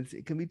 and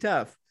it can be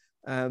tough.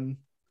 But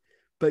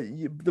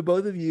the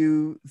both of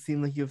you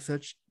seem like you have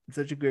such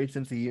a great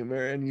sense of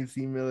humor, and you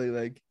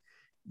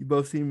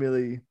both seem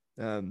really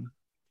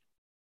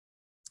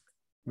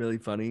really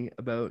funny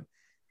about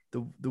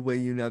the way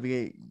you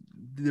navigate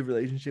the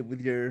relationship with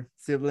your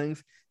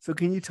siblings. So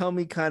can you tell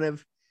me kind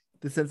of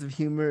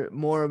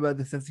more about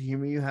the sense of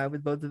humor you have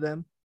with both of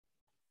them?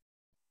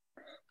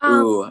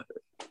 Ooh,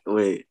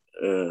 wait.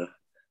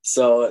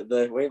 So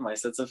the way my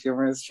sense of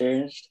humor has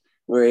changed,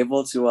 we're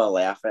able to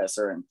laugh at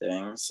certain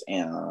things,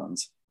 and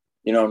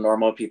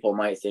normal people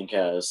might think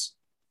as,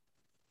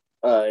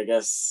 I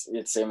guess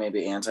you'd say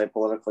maybe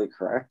anti-politically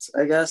correct,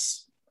 I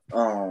guess.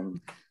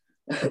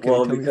 Okay,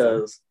 well,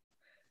 because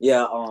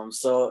yeah,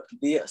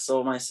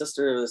 so my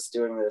sister is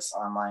doing this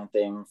online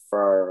thing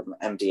for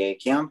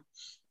MDA camp,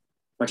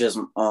 which is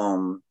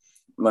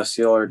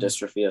Muscular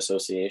Dystrophy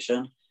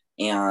Association,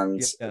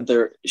 and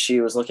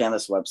she was looking at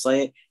this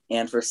website,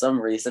 and for some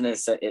reason it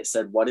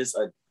said what is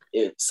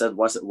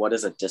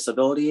a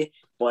disability,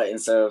 but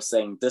instead of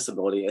saying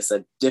disability, it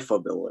said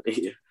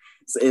diffability.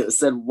 So it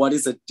said what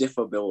is a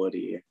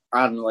diffability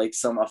on like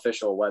some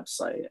official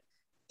website.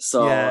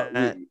 So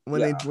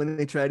when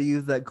they try to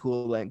use that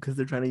cool language, because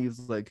they're trying to use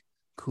like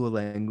cool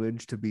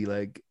language to be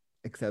like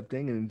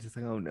accepting, and just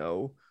like, oh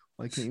no,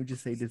 why can't you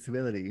just say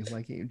disability?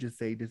 Why can't you just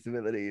say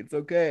disability? It's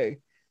okay.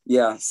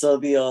 Yeah. So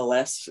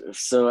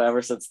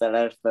ever since then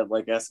I've been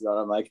like asking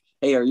God, I'm like,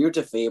 hey, are you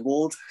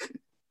disabled?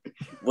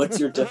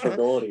 What's your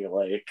disability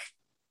like?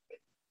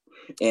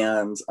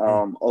 And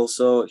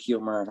also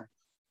humor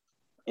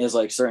is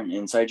like certain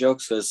inside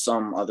jokes, because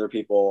some other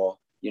people,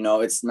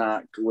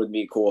 would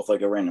be cool if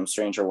like a random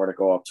stranger were to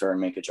go up to her and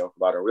make a joke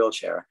about her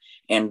wheelchair.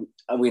 And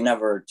we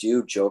never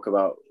do joke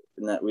about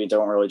that. We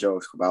don't really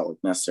joke about like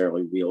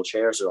necessarily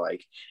wheelchairs or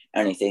like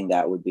anything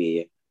that would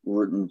be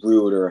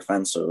rude or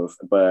offensive,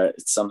 but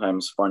it's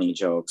sometimes funny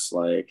jokes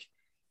like,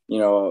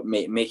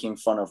 making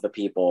fun of the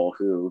people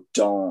who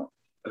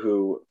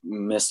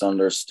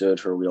misunderstood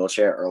her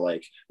wheelchair or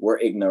like were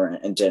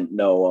ignorant and didn't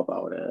know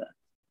about it.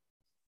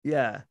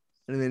 Yeah.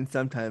 And then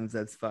sometimes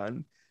that's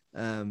fun.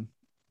 And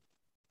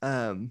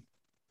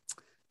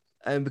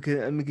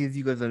because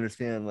you guys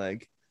understand,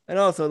 like, and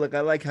also like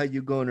I like how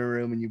you go in a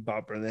room and you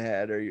bop her in the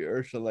head,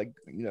 or she'll like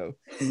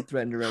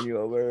threaten to run you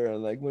over.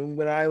 And like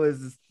when I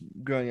was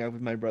growing up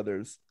with my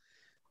brothers,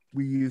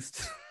 I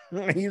used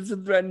to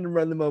threaten to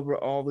run them over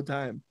all the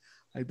time.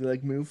 I'd be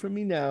like, move from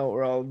me now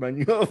or I'll run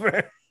you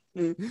over.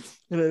 And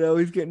I'd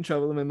always get in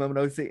trouble, and my mom would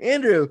always say,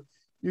 Andrew,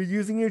 you're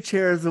using your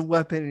chair as a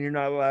weapon and you're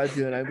not allowed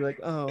to. And I'd be like,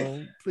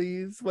 oh,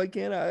 please, why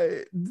can't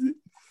I?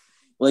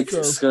 Like,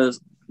 because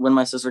when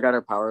my sister got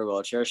her power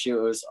wheelchair,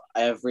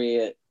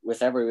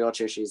 with every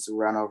wheelchair, she's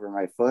run over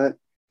my foot.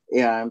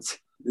 And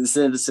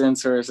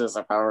since hers is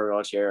a power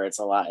wheelchair, it's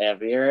a lot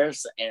heavier.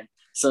 And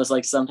so it's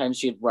like sometimes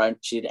she'd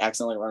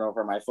accidentally run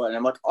over my foot, and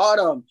I'm like,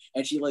 Autumn,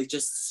 and she'd like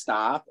just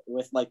stop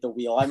with like the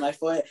wheel on my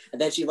foot, and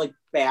then she'd like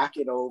back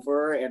it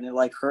over, and it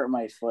like hurt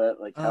my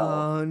foot like hell.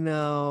 Oh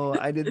no,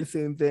 I did the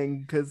same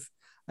thing because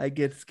I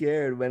get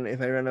scared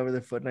if I run over their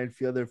foot and I'd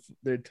feel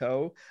their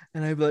toe,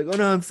 and I'd be like, oh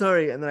no, I'm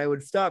sorry, and then I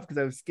would stop because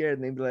I was scared,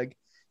 and they'd be like,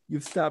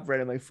 you've stopped right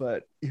at my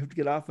foot, you have to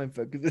get off my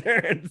foot because it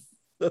hurts.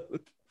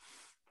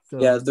 So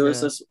yeah, there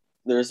was this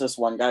there's this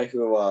one guy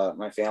who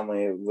my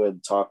family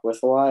would talk with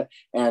a lot,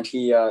 and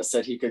he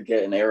said he could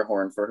get an air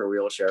horn for her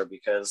wheelchair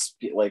because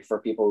like for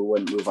people who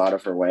wouldn't move out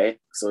of her way,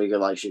 so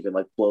she could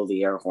like blow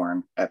the air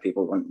horn at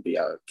people who wouldn't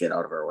get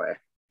out of her way.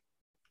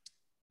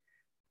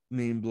 I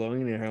mean,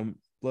 blowing an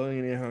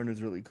air horn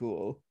is really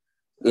cool.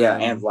 Yeah,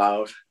 and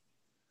loud.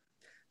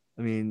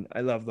 I mean,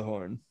 I love the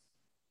horn.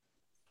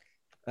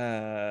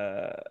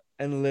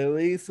 And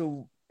Lily,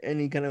 so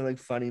any kind of like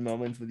funny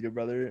moments with your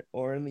brother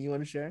Oren that you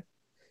want to share?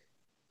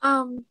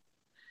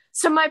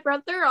 So my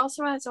brother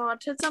also has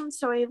autism,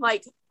 so he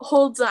like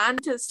holds on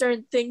to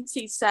certain things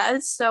he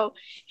says. So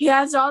he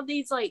has all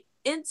these like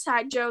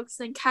inside jokes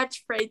and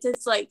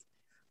catchphrases like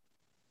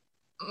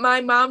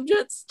my mom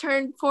just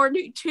turned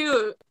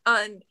 42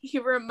 and he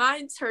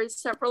reminds her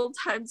several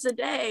times a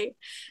day.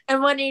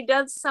 And when he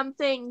does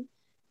something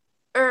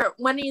or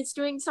when he's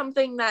doing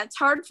something that's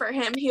hard for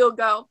him, he'll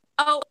go,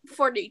 "Oh,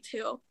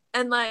 42."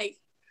 And like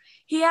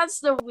he has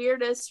the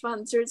weirdest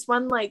ones. There's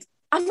one like,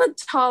 "I'm a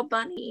tall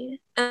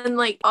bunny," and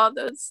like all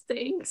those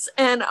things.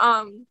 And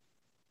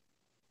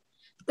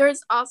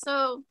there's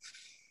also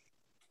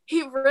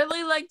he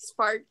really likes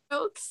fart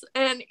jokes,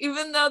 and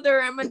even though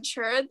they're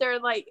immature, they're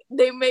like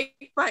they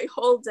make my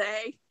whole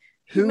day.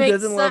 Who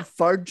doesn't love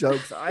fart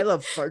jokes? I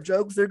love fart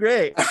jokes. They're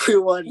great.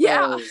 Everyone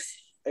does,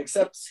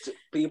 except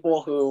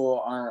people who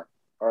aren't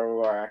or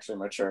who are actually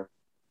mature.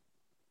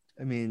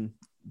 I mean,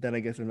 then I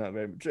guess I'm not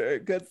very mature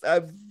because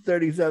I'm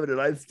 37 and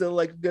I still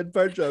like a good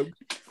fart joke.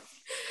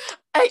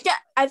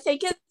 I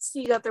think it's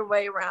the other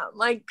way around.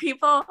 Like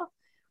people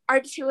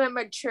are too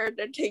immature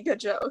to take a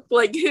joke.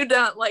 Like who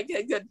don't like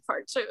a good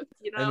fart joke,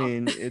 you know? I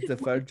mean, it's a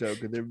fart joke.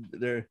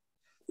 They're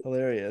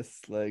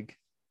hilarious. Like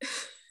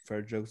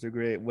fart jokes are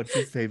great. What's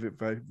his favorite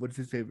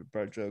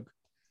fart joke?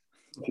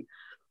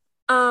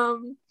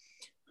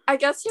 I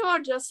guess he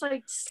will just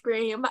like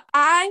scream,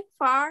 "I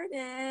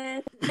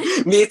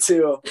farted." Me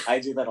too. I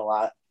do that a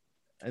lot.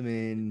 I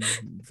mean,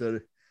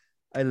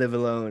 I live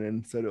alone,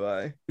 and so do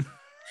I.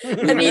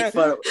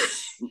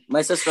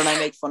 My sister and I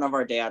make fun of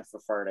our dad for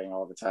farting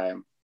all the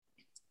time.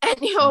 And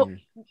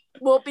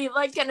we'll be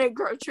like in a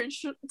grocery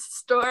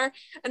store,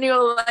 and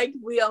he'll like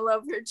wheel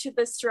over to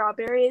the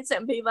strawberries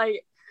and be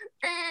like,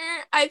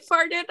 "I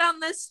farted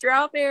on the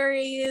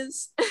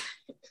strawberries."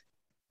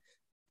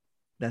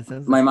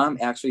 My mom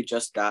actually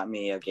just got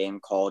me a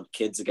game called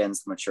Kids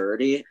Against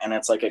Maturity, and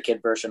it's like a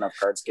kid version of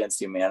Cards Against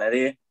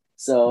Humanity.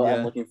 So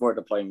I'm looking forward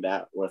to playing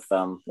that with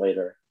them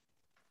later.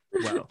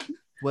 Wow.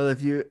 Well,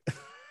 if you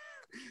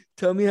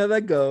tell me how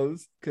that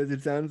goes, because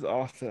it sounds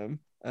awesome.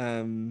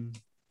 And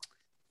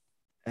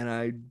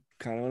I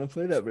kind of want to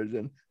play that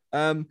version.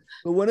 But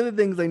one of the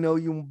things I know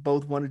you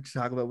both wanted to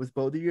talk about was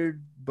both of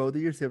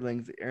your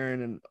siblings,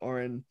 Aaron and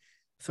Oren.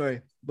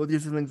 Sorry, both of your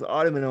siblings,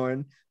 Autumn and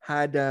Oren,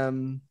 had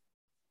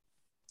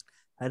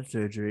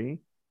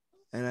surgery,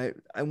 and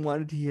I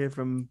wanted to hear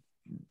from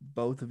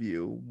both of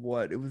you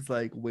what it was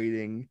like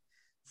waiting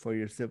for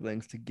your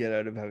siblings to get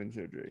out of having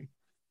surgery,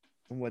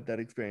 and what that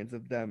experience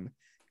of them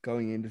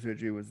going into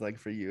surgery was like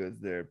for you as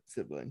their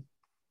sibling.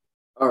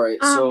 All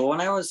right, so when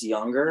I was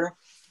younger,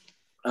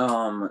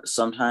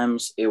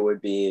 sometimes it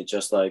would be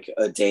just like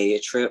a day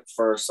trip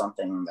for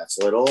something that's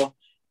little,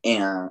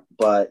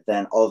 but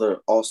then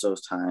also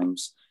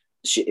times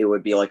it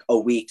would be like a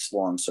week's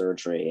long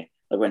surgery,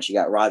 like when she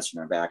got rods in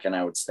her back, and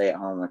I would stay at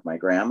home with my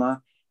grandma.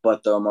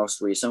 But the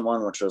most recent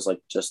one, which was like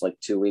just like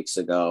 2 weeks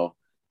ago,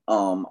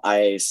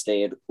 I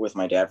stayed with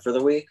my dad for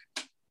the week.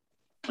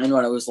 And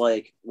when it was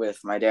like with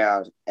my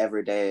dad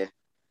every day,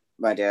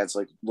 my dad's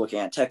like looking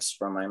at texts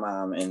from my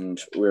mom, and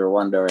we were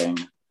wondering,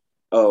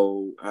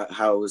 oh,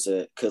 how was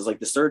it? Because like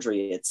the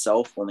surgery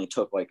itself only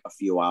took like a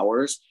few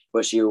hours,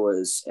 but she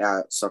was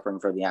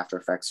suffering from the after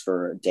effects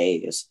for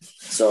days.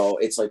 So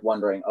it's like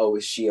wondering, oh,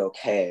 is she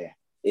okay?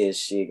 Is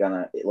she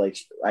gonna, like,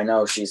 I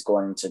know she's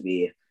going to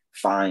be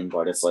fine,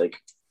 but it's like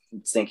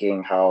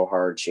thinking how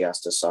hard she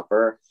has to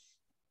suffer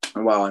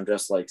while I'm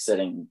just like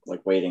sitting,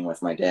 like waiting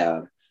with my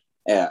dad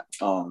at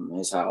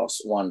his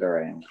house,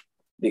 wondering,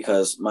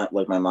 because my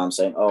mom's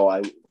saying, oh,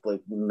 I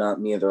like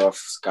neither of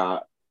us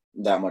got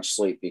that much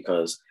sleep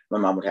because my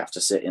mom would have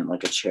to sit in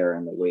like a chair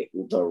in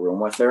the room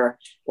with her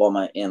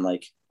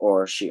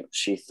or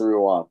she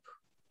threw up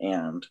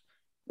and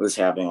was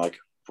having like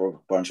a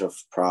bunch of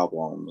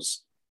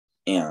problems.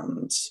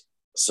 And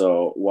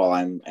so while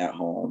I'm at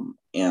home,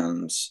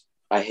 and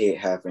I hate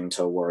having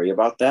to worry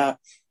about that,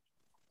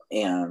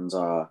 and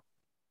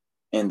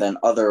then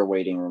other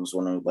waiting rooms,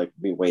 when I would like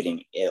be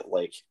waiting it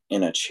like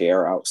in a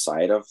chair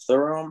outside of the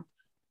room,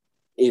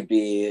 it'd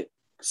be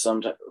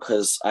sometimes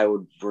because I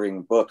would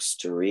bring books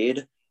to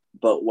read,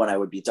 but when I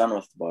would be done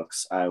with the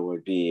books, I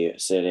would be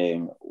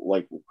sitting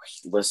like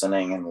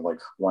listening and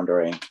like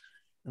wondering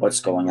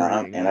what's going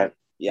on. And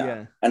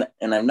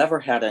and I've never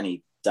had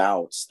any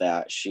doubts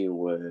that she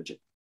would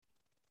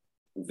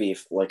be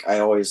like, I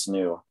always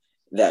knew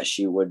that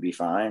she would be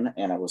fine,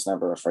 and I was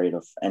never afraid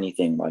of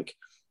anything like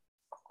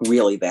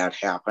really bad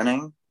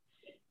happening.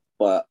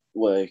 But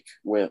like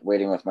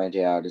waiting with my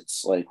dad,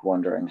 it's like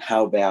wondering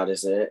how bad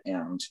is it,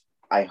 and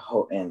I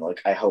hope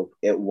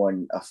it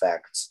wouldn't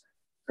affect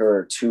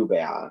her too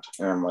bad.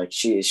 And I'm like,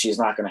 she's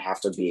not gonna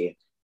have to be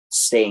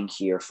staying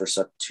here for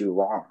such too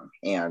long.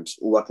 And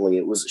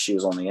luckily she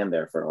was only in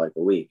there for like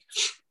a week.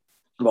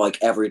 But like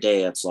every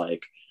day it's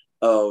like,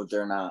 oh,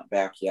 they're not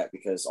back yet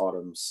because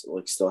Autumn's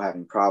like still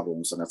having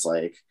problems. And it's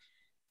like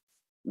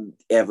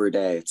every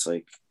day it's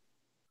like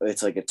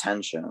a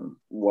tension,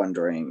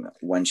 wondering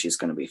when she's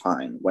going to be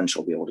fine, when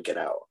she'll be able to get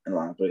out, and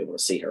when I'll be able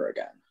to see her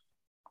again.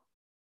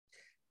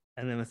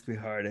 And that must be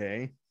hard,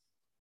 hey?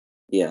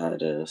 Yeah,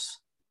 it is.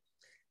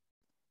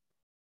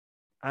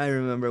 I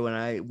remember when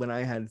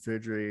I had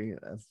surgery,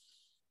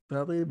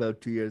 probably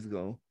about 2 years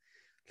ago.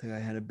 Like I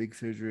had a big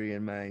surgery,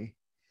 and my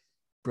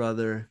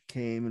brother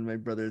came, and my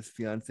brother's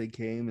fiance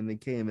came, and they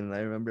came, and I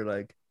remember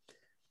like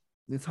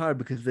it's hard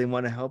because they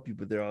want to help you,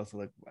 but they're also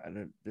like,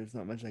 there's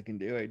not much I can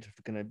do. I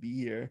just gonna be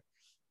here.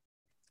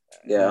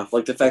 Yeah,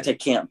 like the fact I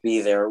can't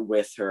be there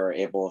with her,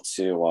 able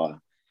to,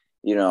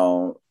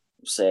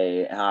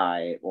 say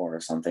hi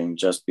or something,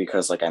 just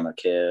because like I'm a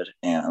kid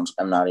and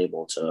I'm not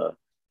able to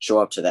show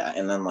up to that.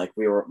 And then like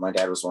my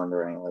dad was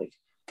wondering like,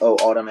 oh,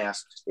 Autumn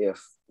asked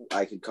if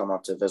I could come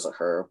up to visit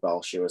her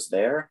while she was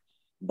there,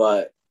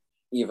 but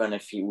even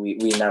if we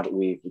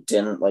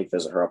didn't like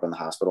visit her up in the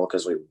hospital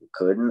because we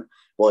couldn't.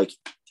 Well, like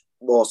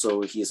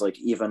also he's like,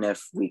 even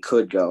if we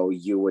could go,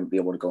 you wouldn't be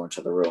able to go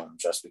into the room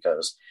just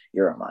because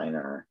you're a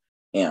minor.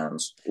 And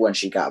when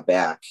she got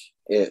back,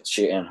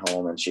 she in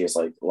home and she's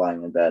like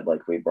lying in bed,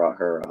 like we brought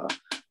her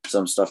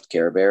some stuffed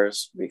Care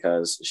Bears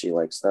because she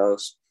likes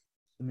those.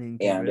 I mean,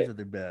 Care Bears are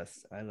the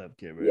best. I love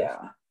Care Bears.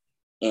 Yeah,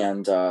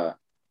 and I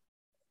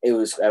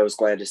was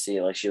glad to see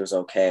like she was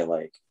okay.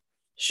 Like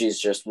she's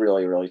just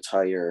really really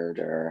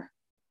tired,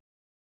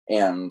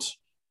 and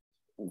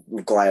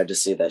glad to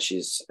see that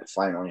she's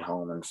finally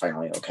home and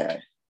finally okay.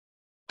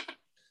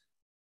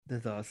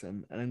 That's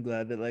awesome, and I'm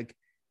glad that like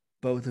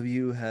both of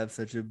you have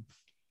such a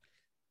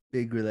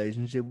big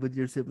relationship with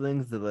your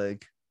siblings that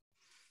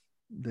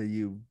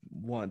you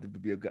want them to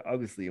be okay.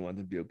 Obviously you want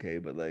them to be okay,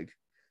 but like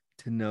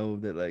to know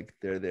that like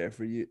they're there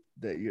for you,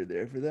 that you're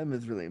there for them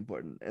is really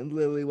important. And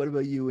Lily, what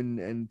about you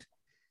and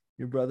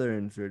your brother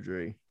in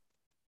surgery?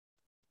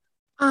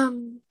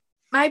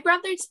 My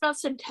brother's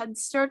most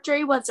intense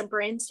surgery was a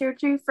brain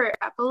surgery for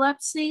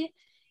epilepsy,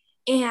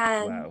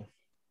 and wow.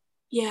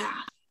 Yeah,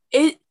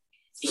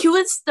 he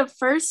was the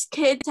first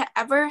kid to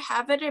ever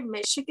have it in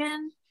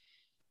Michigan.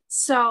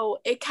 So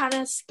it kind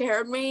of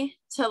scared me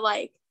to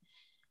like,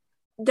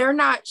 they're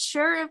not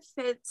sure if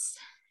it's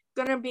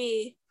going to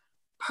be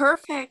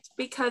perfect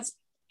because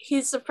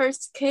he's the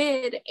first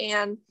kid.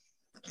 And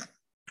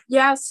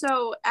yeah,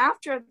 so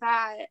after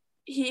that,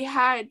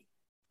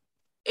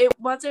 it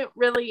wasn't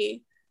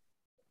really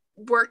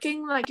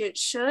working like it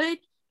should.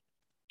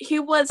 He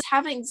was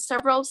having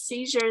several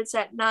seizures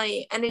at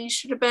night and he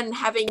should have been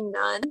having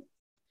none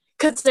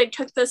because they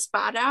took the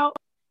spot out.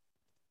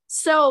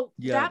 So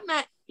that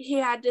meant he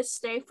had to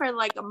stay for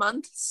like a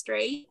month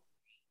straight.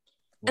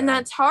 Wow. And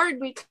that's hard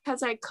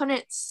because I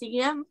couldn't see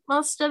him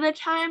most of the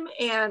time.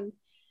 And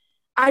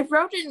I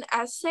wrote an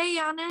essay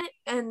on it.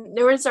 And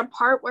there was a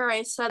part where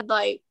I said,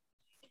 like,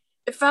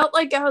 it felt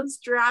like I was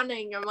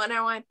drowning. And when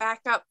I went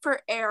back up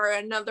for air,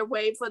 another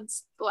wave would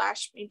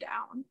splash me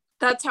down.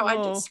 That's how I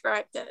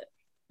described it.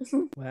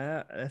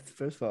 Wow.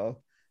 First of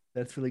all,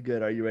 that's really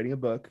good. Are you writing a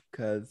book?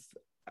 Because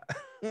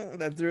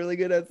that's a really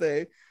good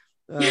essay.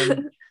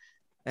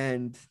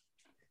 And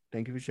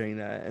thank you for sharing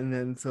that. And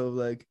then so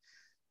like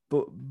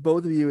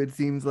both of you, it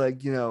seems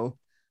like,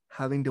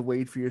 having to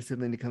wait for your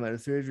sibling to come out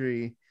of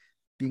surgery,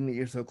 being that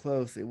you're so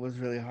close, it was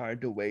really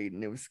hard to wait.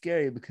 And it was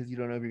scary because you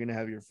don't know if you're going to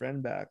have your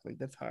friend back. Like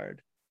that's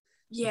hard.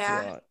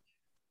 Yeah.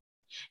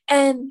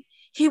 And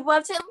he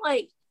wasn't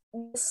like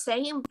the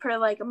same for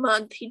like a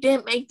month. He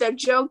didn't make the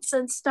jokes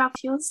and stuff.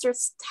 He was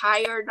just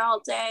tired all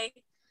day.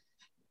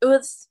 It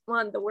was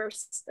one of the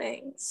worst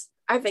things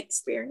I've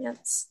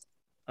experienced.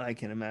 I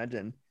can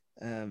imagine.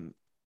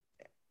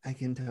 I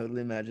can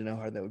totally imagine how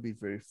hard that would be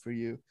for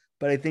you.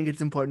 But I think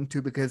it's important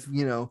too because,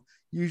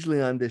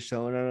 usually on this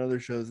show and on other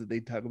shows that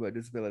they talk about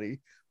disability,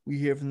 we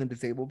hear from the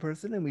disabled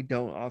person and we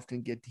don't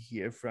often get to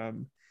hear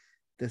from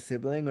the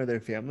sibling or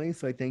their family.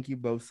 So I thank you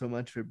both so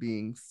much for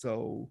being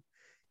so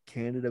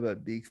candid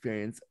about the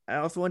experience. I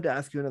also wanted to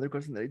ask you another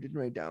question that I didn't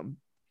write down,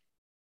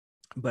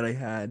 but I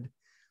had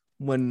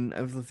when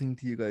I was listening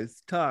to you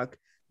guys talk.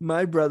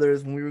 My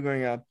brothers, when we were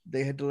growing up,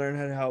 they had to learn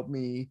how to help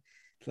me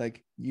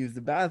like use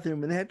the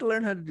bathroom, and they had to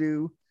learn how to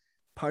do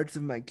parts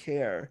of my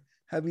care.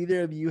 Have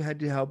either of you had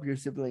to help your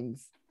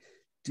siblings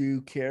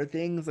do care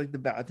things like the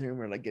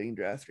bathroom or like getting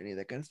dressed or any of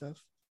that kind of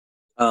stuff?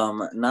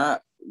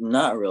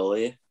 Not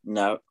really.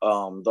 No.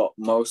 The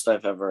most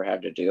I've ever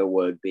had to do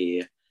would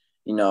be,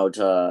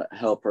 to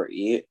help her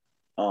eat.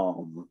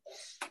 No,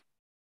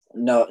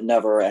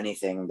 never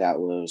anything that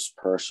was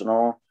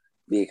personal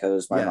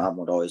because my mom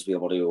would always be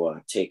able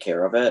to take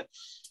care of it.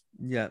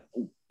 Yeah.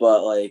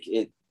 But like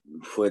it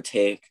would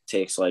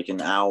takes like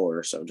an hour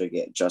or so to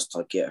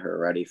get her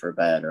ready for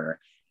bed or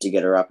to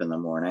get her up in the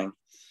morning.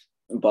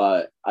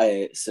 but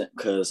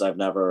because I have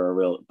never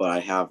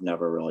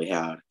really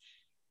had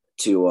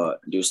to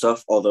do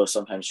stuff. Although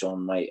sometimes she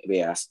might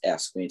be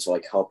ask me to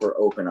like help her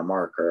open a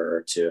marker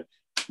or to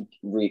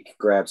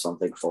grab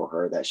something for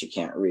her that she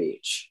can't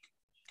reach.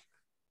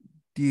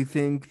 Do you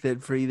think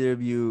that for either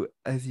of you,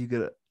 as you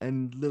get,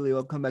 and Lily,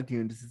 I'll come back to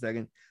you in just a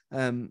second.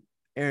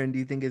 Aaron, do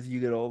you think as you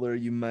get older,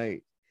 you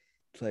might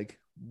like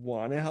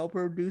want to help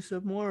her do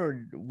stuff more,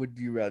 or would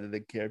you rather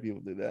that care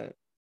people do that?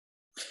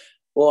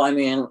 Well, I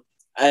mean,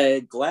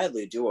 I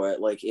gladly do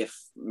it. Like if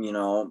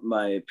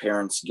my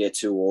parents get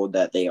too old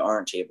that they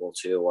aren't able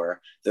to,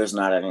 or there's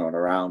not anyone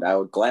around, I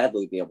would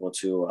gladly be able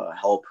to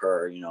help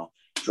her.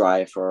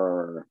 Drive her,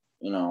 or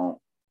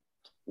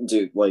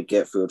do like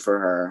get food for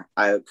her.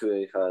 I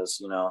could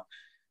because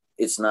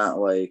it's not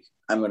like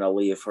I'm gonna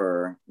leave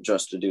her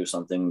just to do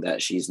something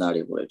that she's not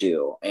able to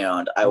do,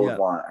 and I would Yeah.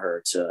 want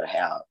her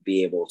to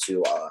be able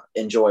to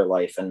enjoy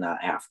life and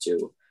not have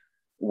to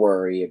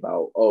worry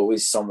about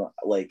is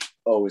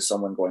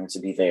someone going to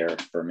be there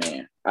for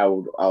me. I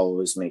would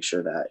always make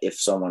sure that if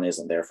someone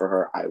isn't there for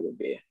her, I would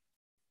be.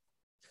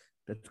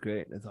 That's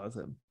great. That's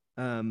awesome.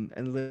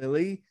 And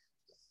Lily,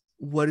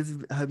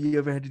 have you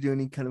ever had to do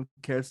any kind of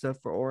care stuff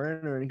for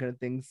Oren or any kind of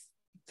things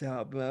to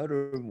help him out,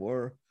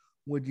 or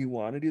would you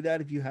want to do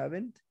that if you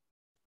haven't?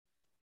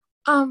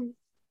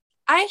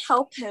 I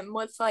help him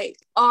with like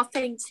all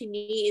things he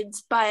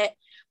needs, but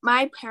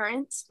my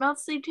parents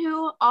mostly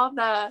do all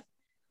the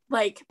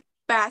like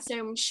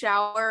bathroom,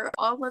 shower,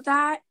 all of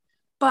that.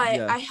 But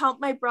Yeah. I help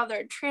my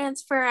brother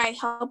transfer, I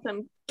help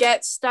him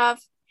get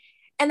stuff.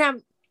 And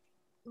I'm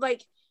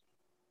like,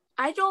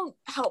 I don't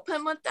help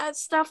him with that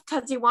stuff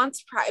because he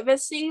wants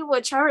privacy,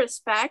 which I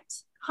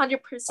respect 100%.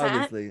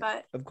 Obviously,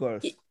 But of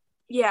course.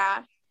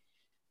 yeah.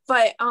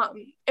 But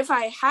if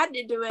I had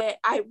to do it,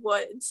 I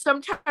would.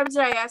 Sometimes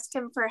I ask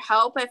him for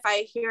help if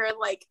I hear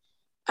like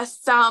a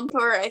thump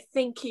or I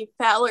think he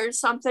fell or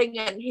something,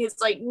 and he's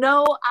like,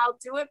 "No, I'll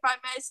do it by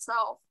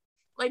myself."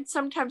 Like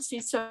sometimes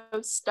he's so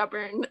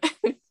stubborn.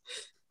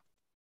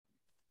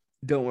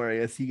 Don't worry,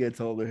 as he gets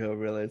older, he'll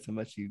realize how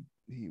much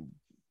he'll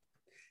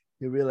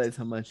realize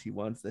how much he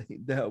wants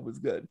the help is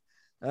good.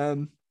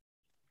 Um,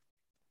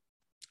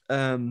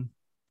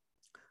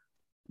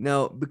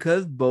 Now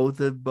because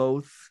both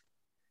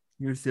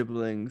your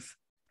siblings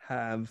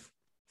have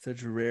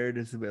such rare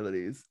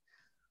disabilities,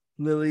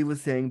 Lily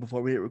was saying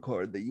before we hit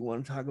record that you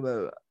want to talk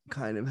about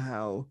kind of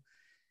how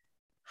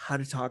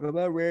to talk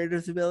about rare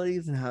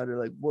disabilities and how to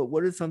like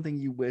what is something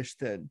you wish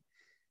that.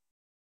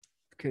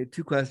 Okay,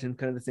 two questions,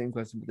 kind of the same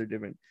question, but they're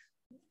different.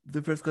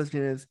 The first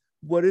question is,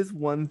 what is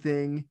one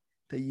thing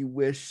that you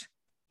wish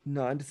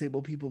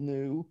non-disabled people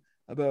knew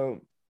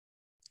about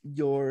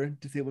your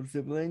disabled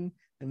sibling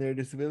and their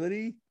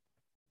disability?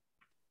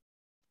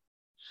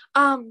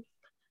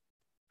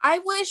 I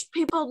wish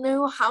people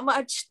knew how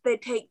much they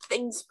take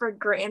things for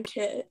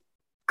granted.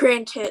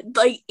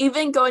 Like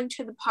even going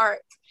to the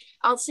park,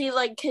 I'll see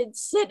like kids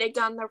sitting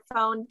on their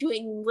phone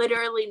doing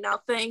literally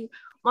nothing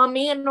while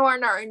me and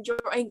Lauren are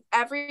enjoying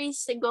every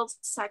single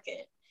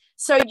second.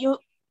 So you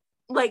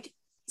like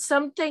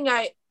something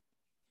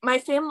my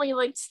family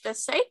likes to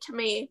say to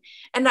me,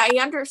 and I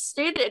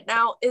understand it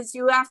now, is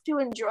you have to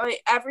enjoy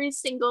every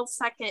single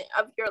second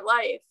of your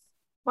life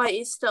while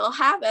you still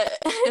have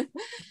it.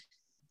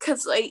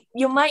 Because like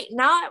you might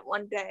not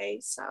one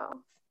day.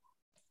 So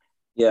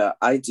Yeah,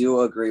 I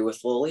do agree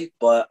with Lily,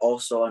 but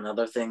also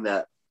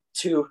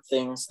two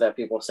things that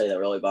people say that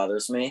really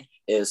bothers me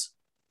is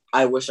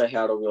I wish I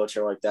had a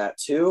wheelchair like that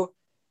too,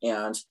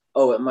 and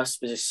it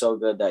must be so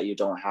good that you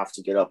don't have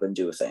to get up and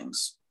do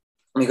things,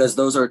 because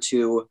those are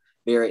two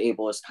very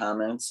ableist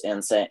comments,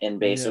 and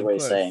basically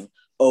saying,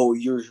 oh,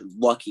 you're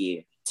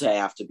lucky to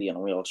have to be in a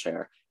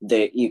wheelchair,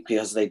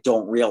 because they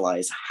don't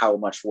realize how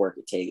much work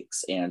it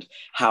takes and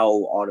how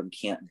Autumn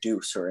can't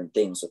do certain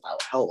things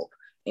without help.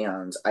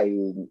 And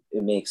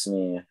it makes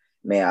me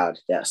mad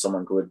that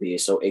someone would be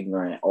so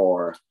ignorant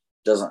or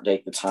doesn't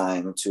take the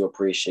time to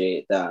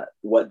appreciate that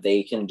what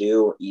they can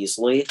do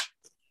easily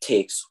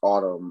takes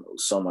Autumn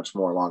so much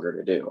more longer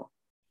to do.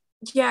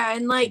 Yeah,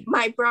 and like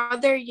my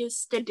brother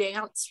used to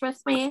dance with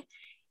me,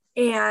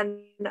 and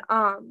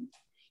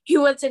he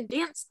was in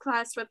dance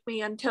class with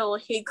me until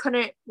he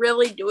couldn't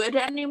really do it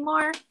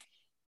anymore.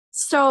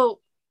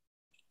 So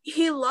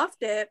he loved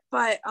it,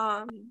 but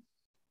I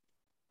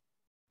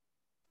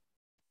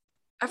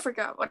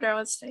forgot what I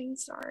was saying,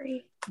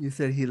 sorry. You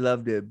said he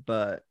loved it,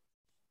 but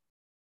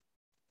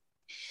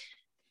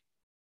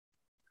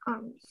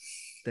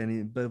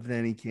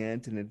then he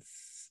can't, and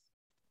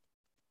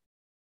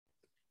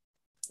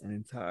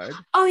it's hard.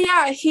 Oh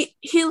yeah, he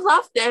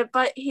loved it,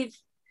 but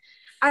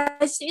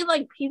I see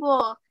like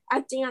people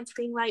at dance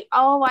being like,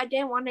 oh, I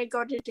didn't want to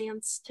go to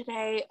dance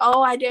today.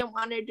 Oh, I didn't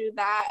want to do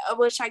that. I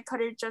wish I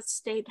could have just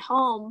stayed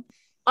home.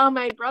 Oh,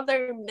 my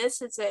brother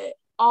misses it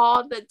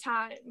all the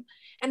time.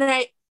 And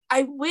I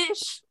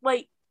wish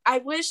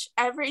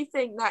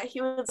everything that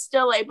he was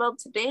still able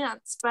to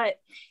dance, but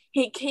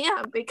he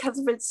can't because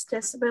of his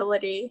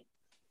disability.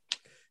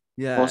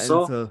 Yeah, Also,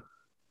 and so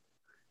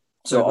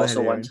So go ahead, also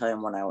Aaron. one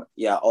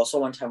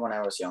time when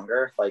I was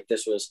younger, like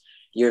this was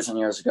years and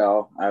years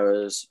ago, I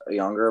was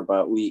younger,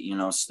 but we,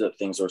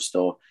 things were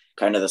still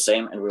kind of the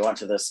same. And we went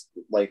to this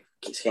like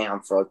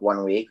camp for like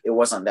 1 week. It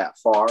wasn't that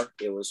far. But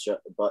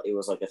it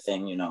was like a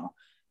thing,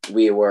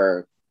 we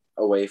were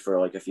away for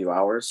like a few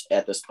hours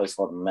at this place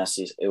called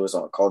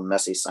called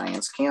Messy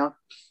Science Camp.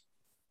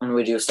 And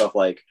we do stuff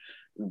like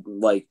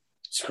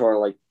score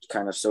like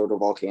kind of soda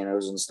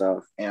volcanoes and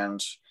stuff. And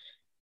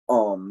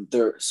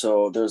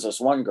there's this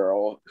one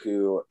girl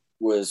who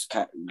was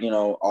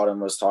Autumn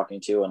was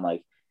talking to, and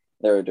like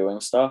they were doing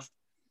stuff,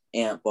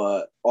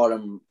 but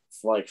Autumn,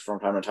 like from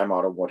time to time,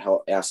 Autumn would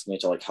ask me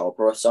to like help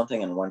her with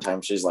something. And one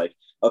time she's like,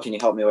 oh, can you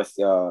help me with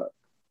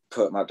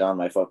put down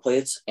my foot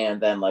plates? And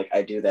then like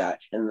I do that,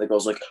 and the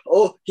girl's like,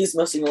 oh, he's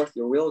messing with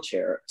your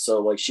wheelchair.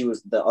 So like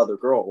the other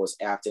girl was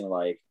acting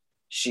like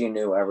she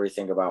knew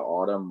everything about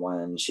Autumn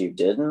when she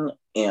didn't,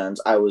 and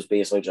I was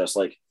basically just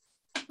like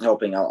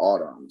helping out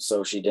Autumn,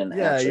 so she didn't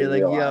actually you're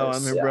like, realize, yo,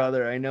 I'm her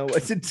brother, I know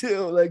what to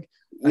do. Like,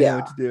 I know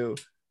what to do.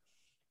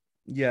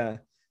 Yeah.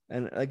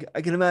 And like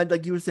I can imagine,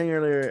 like you were saying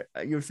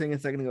a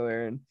second ago,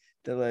 Aaron,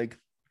 that like,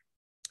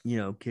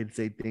 kids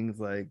say things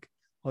like,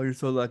 oh, you're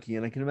so lucky.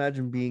 And I can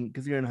imagine being,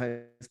 because you're in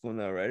high school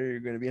now, right? Or you're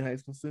going to be in high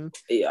school soon?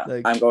 Yeah,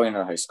 like, I'm going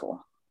to high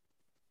school.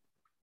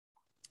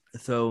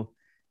 So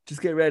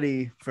just get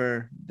ready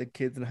for the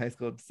kids in high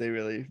school to say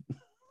really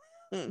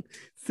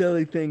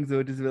silly things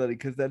with disability,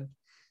 because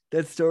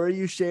that story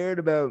you shared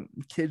about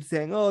kids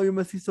saying, oh, you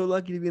must be so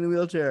lucky to be in a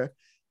wheelchair.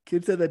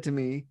 Kids said that to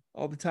me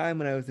all the time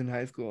when I was in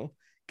high school.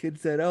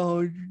 Kids said, oh,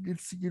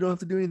 you don't have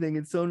to do anything.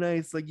 It's so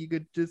nice. Like you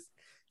could just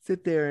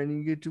sit there and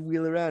you get to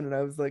wheel around. And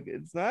I was like,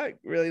 it's not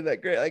really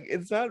that great. Like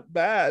it's not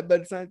bad,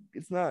 but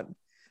it's not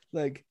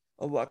like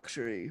a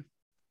luxury.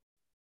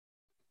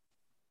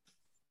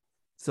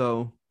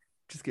 So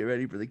just get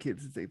ready for the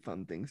kids to say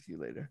fun things to you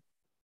later.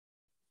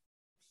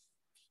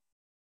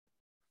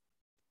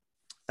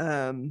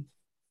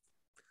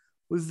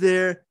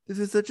 This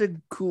was such a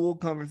cool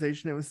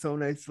conversation. It was so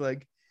nice to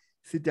like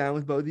sit down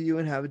with both of you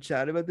and have a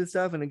chat about this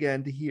stuff. And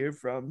again, to hear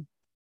from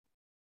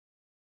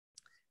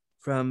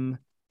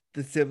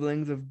the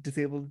siblings of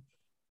disabled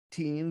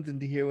teens and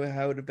to hear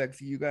how it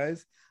affects you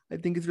guys, I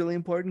think is really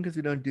important because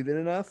we don't do that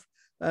enough.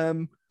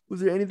 Was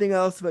there anything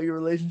else about your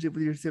relationship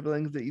with your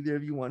siblings that either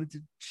of you wanted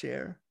to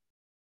share?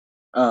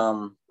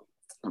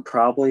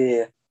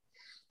 Probably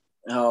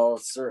how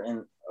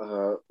certain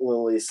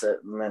Lily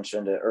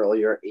mentioned it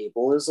earlier,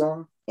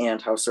 ableism,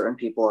 and how certain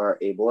people are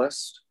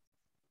ableist.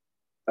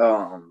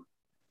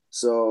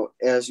 So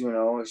as you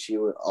know,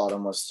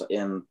 Autumn was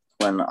in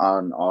when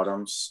on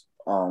Autumn's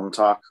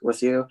talk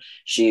with you,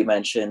 she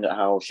mentioned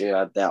how she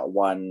had that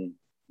one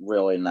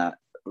really not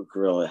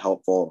really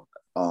helpful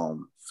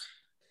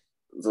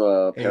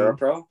the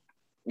parapro.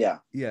 Yeah.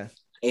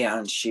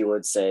 And she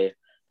would say,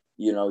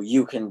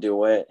 you can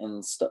do it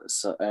and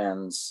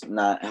and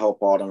not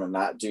help Autumn and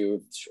not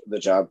do the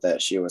job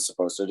that she was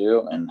supposed to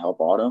do and help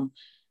Autumn.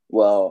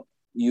 Well,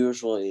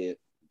 usually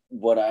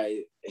what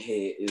I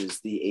hate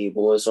is the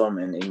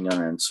ableism and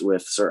ignorance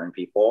with certain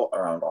people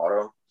around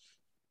Autumn.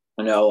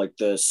 Like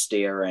the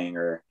staring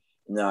or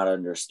not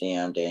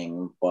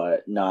understanding,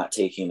 but not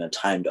taking the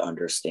time to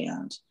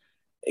understand.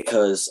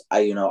 Because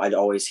I'd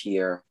always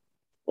hear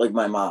like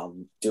my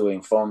mom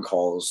doing phone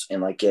calls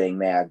and like getting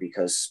mad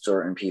because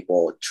certain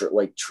people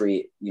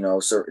treat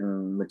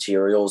certain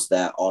materials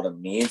that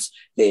Autumn needs,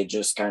 they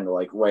just kind of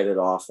like write it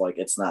off like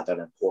it's not that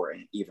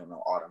important, even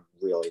though Autumn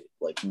really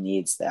like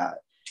needs that.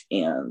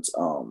 And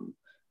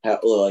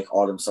like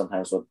Autumn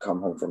sometimes would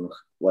come home from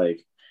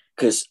like,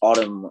 because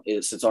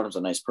since Autumn's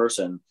a nice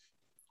person,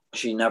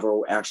 she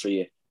never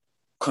actually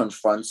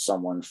confronts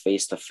someone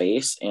face to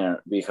face, and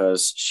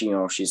because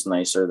she's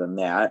nicer than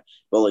that,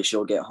 but like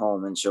she'll get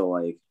home and she'll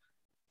like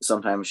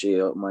sometimes she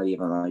might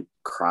even like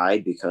cry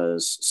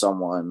because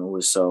someone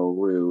was so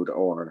rude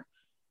or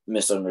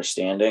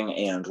misunderstanding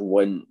and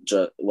wouldn't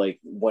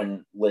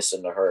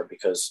listen to her,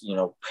 because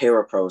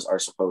parapros are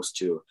supposed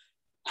to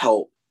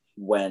help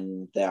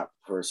when that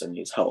person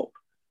needs help,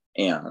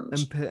 and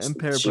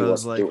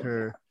parapros like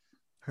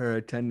her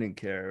attendant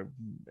care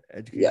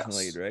educational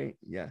aid, right?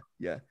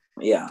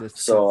 Yeah.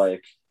 So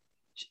like,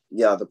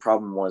 yeah, the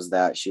problem was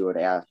that she would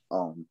ask,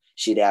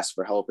 she'd ask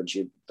for help, and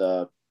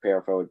the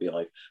parapro would be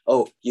like,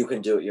 oh, you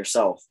can do it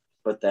yourself.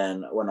 But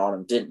then when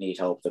Autumn didn't need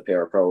help, the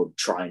parapro would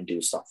try and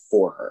do stuff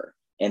for her,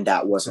 and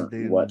that wasn't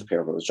what the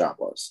parapro's job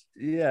was.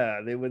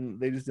 Yeah,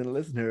 they just didn't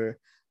listen to her.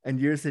 And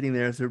you're sitting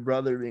there as her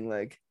brother being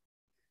like,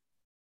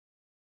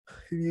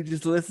 if you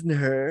just listen to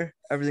her,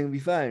 everything will be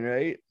fine,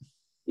 right?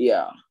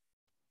 Yeah.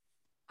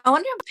 I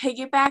want to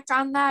piggyback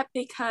on that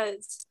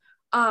because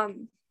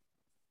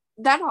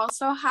that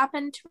also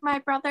happened to my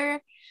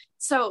brother.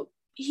 So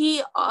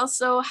he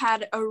also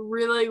had a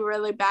really,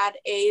 really bad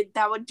aide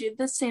that would do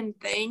the same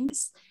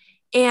things.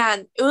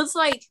 And it was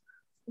like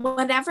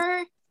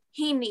whenever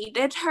he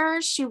needed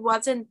her, she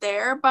wasn't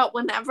there. But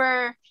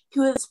whenever he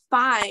was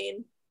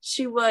fine,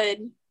 she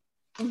would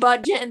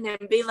budge in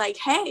and be like,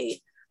 hey,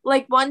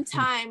 like one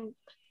time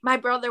my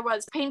brother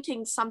was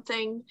painting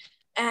something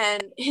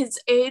and his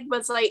aide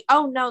was like,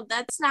 oh no,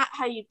 that's not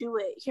how you do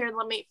it. Here,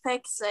 let me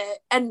fix it,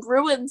 and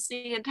ruins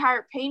the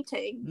entire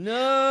painting.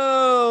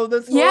 No,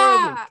 that's horrible.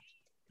 Yeah.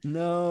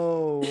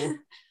 No.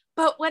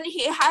 But when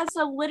he has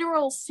a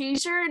literal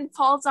seizure and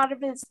falls out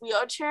of his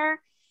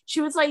wheelchair,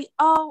 she was like,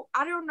 oh,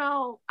 I don't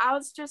know. I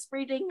was just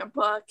reading a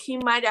book. He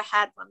might have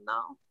had one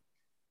though.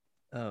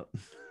 Oh,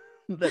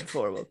 that's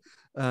horrible.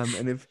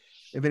 And if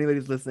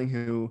anybody's listening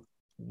who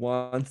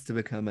wants to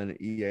become an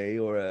EA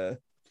or a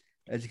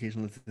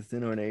educational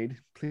assistant or an aide,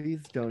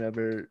 please don't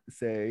ever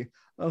say,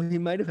 oh, he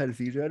might have had a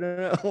seizure. I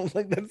don't know.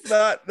 Like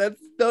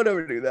don't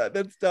ever do that.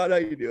 That's not how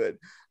you do it.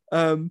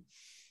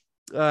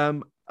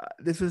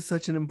 This was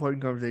such an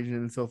important conversation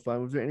and so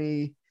fun. Was there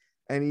any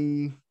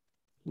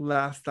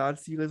last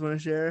thoughts you guys want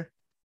to share?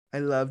 I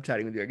love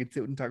chatting with you. I could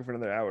sit and talk for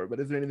another hour,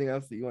 but is there anything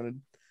else that you want to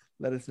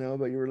let us know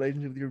about your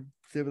relationship with your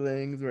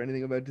siblings or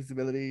anything about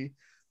disability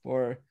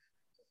or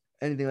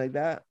anything like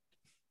that?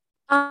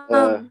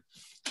 I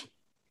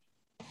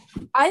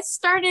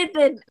started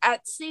in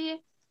Etsy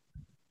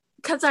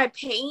because I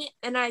paint,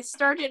 and I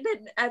started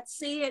in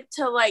Etsy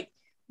to like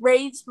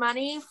raise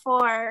money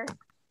for.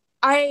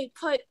 I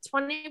put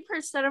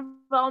 20% of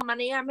all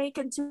money I make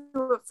into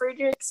a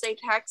Friedrich's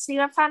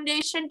Ataxia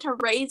Foundation to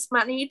raise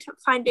money to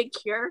find a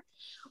cure,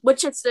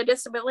 which is the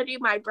disability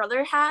my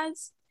brother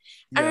has.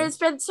 Yeah. And it's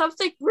been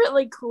something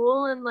really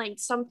cool and like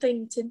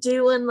something to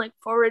do and look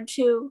forward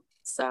to.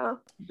 So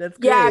that's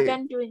great. Yeah, I've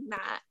been doing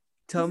that.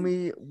 Tell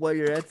me what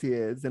your Etsy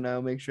is, and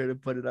I'll make sure to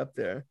put it up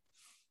there.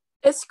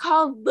 It's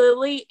called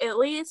Lily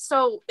Illy.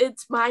 So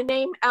it's my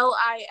name,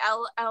 Lilly,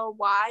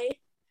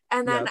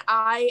 and then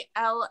ILLY.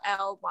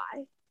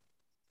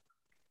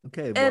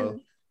 Okay, well,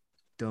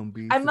 don't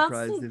be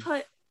surprised.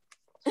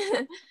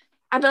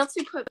 I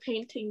mostly put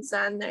paintings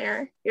on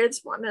there. Here's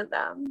one of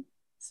them.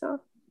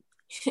 So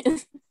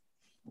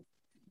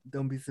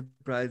don't be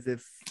surprised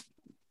if.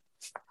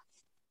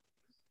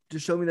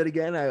 Just show me that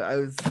again. I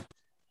was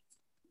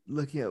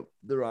looking at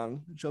the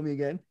wrong. Show me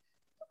again.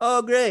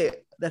 Oh, great!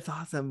 That's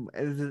awesome.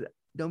 And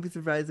don't be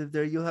surprised if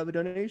you'll have a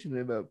donation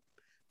in about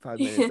 5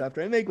 minutes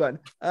after I make one.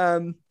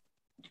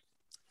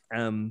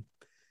 And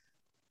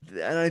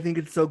I think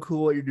it's so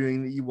cool what you're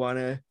doing, that you want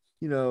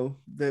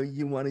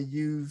to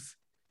use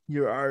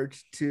your art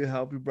to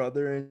help your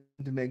brother and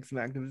to make some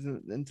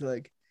activism and to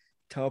like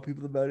tell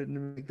people about it and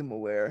to make them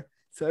aware.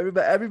 So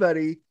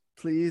everybody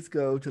please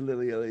go to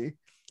Lily Illy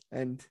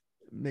and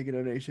make a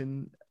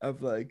donation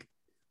of like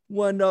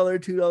 $1,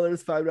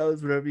 $2,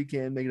 $5, whatever you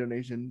can. Make a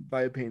donation,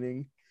 buy a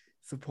painting,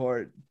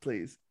 support,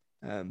 please.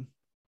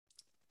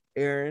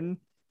 Aaron,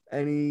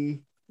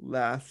 any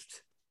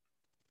last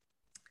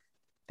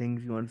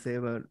things you want to say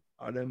about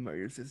Autumn or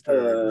your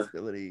sister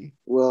disability?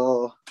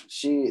 Well,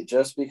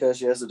 just because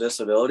she has a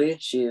disability,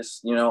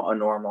 she's a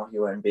normal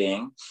human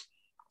being,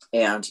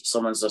 and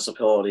someone's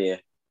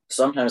disability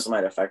sometimes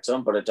might affect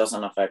them, but it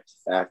doesn't affect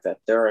the fact that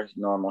they're a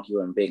normal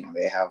human being.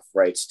 They have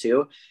rights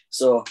too.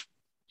 So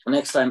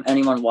next time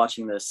anyone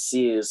watching this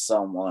sees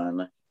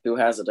someone who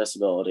has a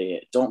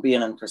disability, don't be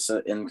an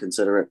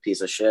inconsiderate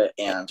piece of shit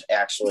and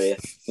actually,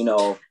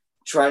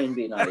 try and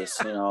be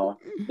nice,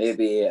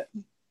 maybe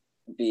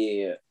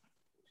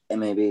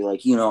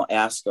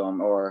ask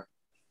them or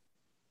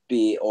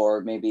maybe,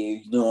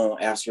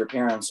 ask your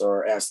parents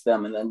or ask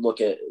them and then look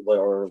it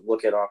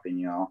up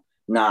and,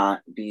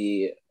 not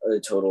be a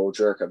total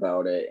jerk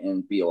about it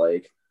and be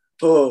like,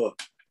 oh,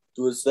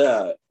 who's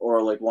that?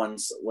 Or like one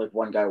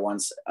guy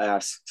once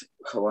asked,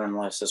 when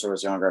my sister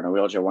was younger in a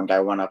wheelchair, one guy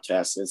went up to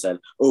ask and said,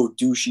 oh,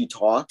 do she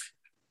talk?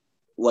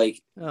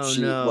 Like,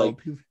 like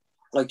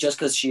just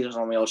because she's in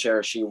a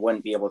wheelchair, she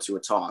wouldn't be able to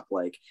talk.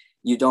 Like,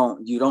 you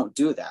don't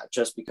do that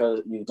just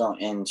because you don't,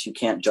 and you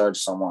can't judge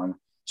someone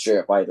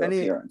straight by their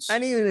appearance.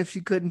 And even if she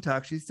couldn't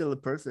talk, she's still a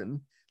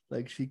person.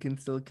 Like, she can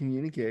still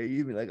communicate.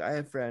 Even like, I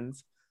have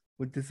friends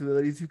with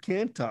disabilities who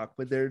can't talk,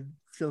 but they're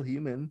still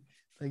human.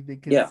 Like, they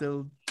can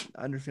still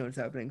understand what's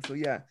happening. So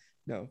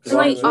no.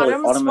 Like,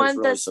 Autumn is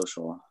really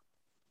social.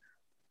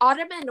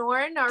 Autumn and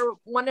Oren are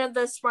one of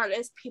the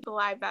smartest people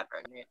I've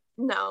ever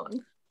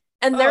known,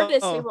 and they're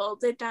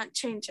disabled. They don't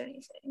change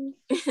anything.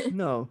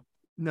 No.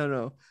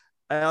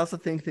 I also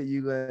think that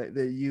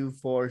you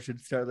four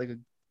should start like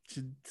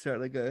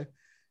a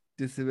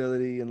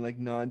disability and like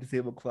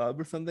non-disabled club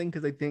or something,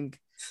 because I think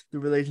the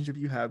relationship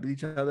you have with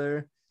each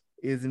other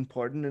is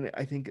important, and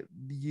I think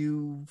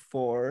you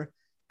four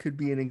could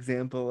be an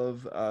example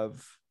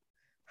of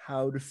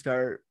how to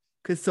start,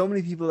 because so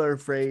many people are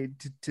afraid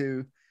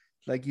to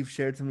like, you've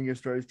shared some of your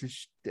stories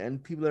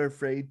and people are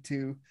afraid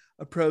to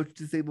approach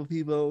disabled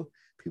people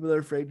are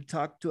afraid to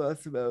talk to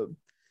us about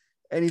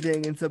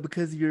anything, and so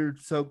because you're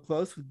so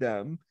close with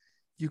them,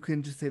 you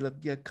can just say, look,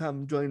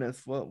 come join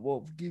us,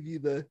 we'll give you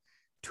the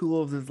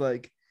tools as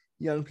like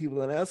young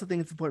people. And I also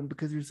think it's important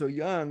because you're so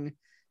young,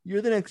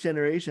 you're the next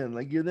generation.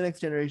 Like, you're the next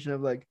generation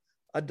of like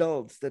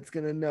adults that's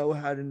going to know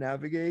how to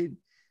navigate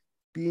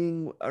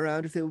being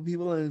around disabled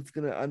people, and it's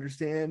going to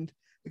understand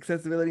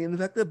accessibility. And the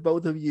fact that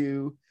both of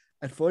you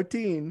at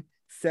 14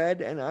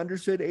 said and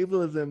understood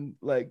ableism,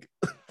 like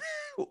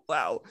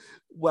Wow.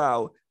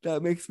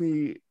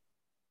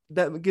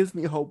 That gives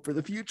me hope for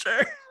the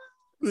future.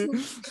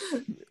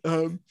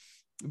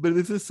 But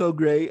this is so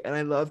great, and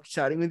I loved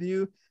chatting with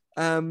you.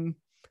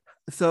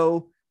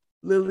 So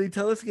Lily,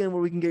 tell us again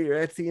where we can get your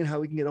Etsy and how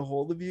we can get a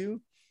hold of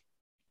you.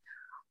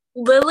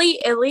 Lily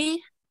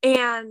Illy,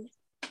 and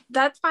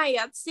that's my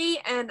Etsy,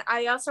 and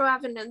I also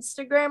have an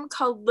Instagram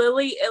called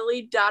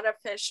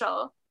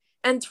lilyilly.official.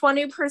 And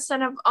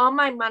 20% of all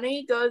my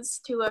money goes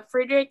to a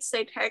Friedrich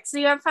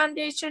Ataxia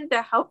Foundation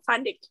to help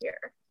find a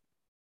cure.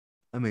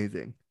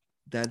 Amazing.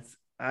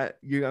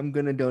 I'm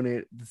gonna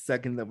donate the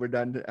second that we're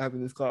done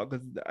having this call,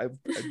 because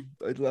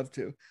I'd love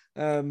to.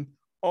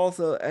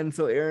 Also, and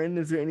so Aaron,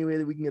 is there any way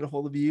that we can get a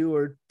hold of you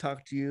or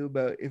talk to you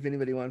about, if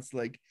anybody wants to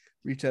like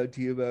reach out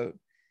to you about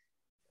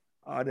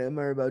autism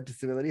or about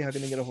disability, how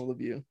can they get a hold of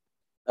you?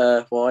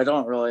 Well, I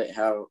don't really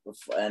have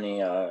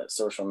any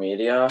social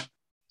media,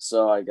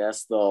 so I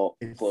guess the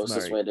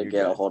closest way to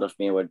get a hold of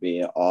me would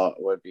be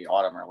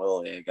Autumn or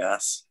Lily, I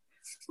guess.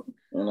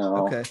 You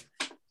know. Okay.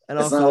 And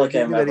it's also, not like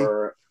I'm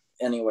ever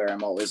anywhere.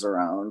 I'm always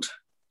around.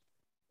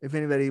 If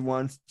anybody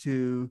wants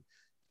to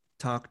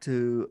talk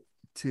to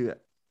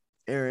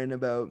Aaron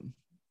about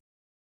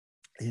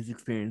his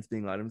experience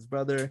being Autumn's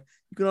brother,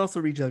 you can also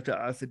reach out to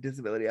us at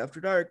Disability After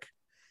Dark,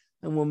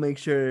 and we'll make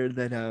sure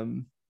that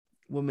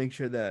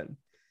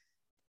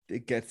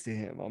it gets to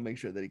him. I'll make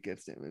sure that it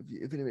gets to him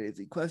if anybody has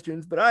any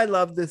questions. But I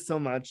love this so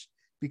much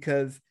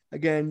because,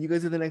 again, you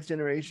guys are the next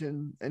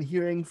generation, and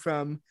hearing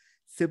from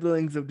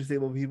siblings of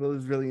disabled people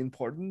is really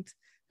important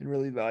and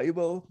really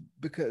valuable,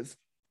 because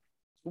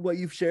what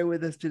you've shared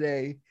with us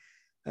today,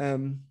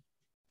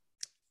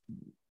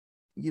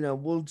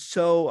 will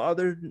show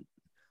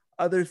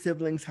other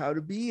siblings how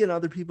to be, and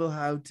other people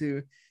how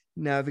to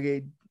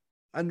navigate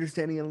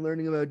understanding and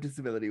learning about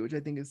disability, which I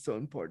think is so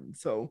important.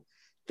 So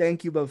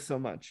thank you both so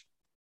much.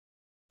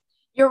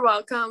 You're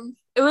welcome.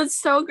 It was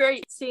so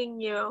great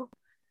seeing you.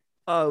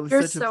 Oh, it was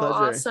You're such a so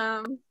pleasure.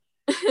 Awesome.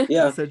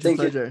 Yeah, such a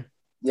pleasure. You.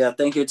 Yeah,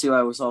 thank you too.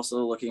 I was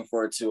also looking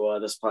forward to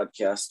this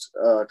podcast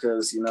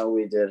because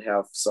we did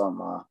have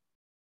some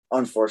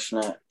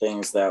unfortunate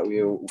things that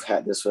we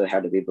had. This would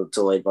have to be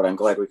delayed, but I'm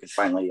glad we could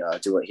finally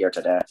do it here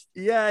today.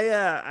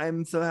 Yeah,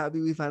 I'm so happy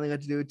we finally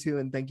got to do it too,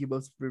 and thank you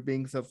both for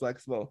being so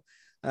flexible.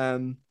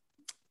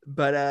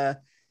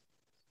 But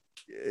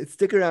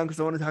stick around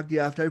because I want to talk to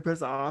you after I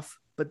press off.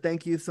 But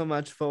thank you so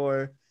much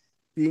for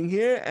being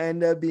here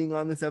and being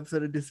on this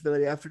episode of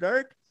Disability After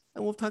Dark,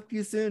 and we'll talk to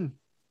you soon.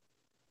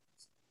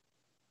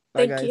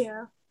 Bye, guys.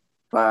 You.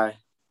 Bye.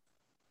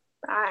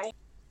 Bye.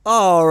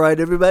 All right,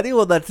 everybody.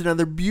 Well, that's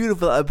another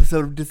beautiful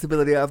episode of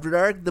Disability After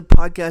Dark, the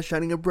podcast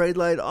shining a bright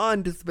light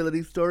on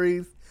disability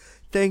stories.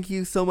 Thank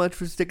you so much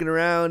for sticking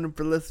around and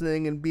for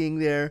listening and being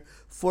there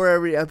for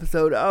every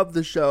episode of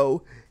the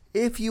show.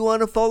 If you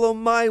want to follow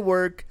my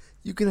work,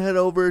 you can head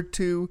over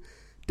to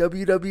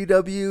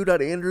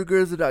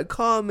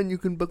www.andrewgurza.com and you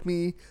can book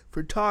me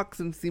for talks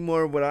and see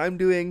more of what I'm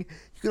doing.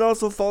 You can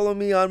also follow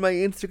me on my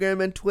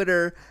Instagram and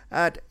Twitter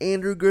at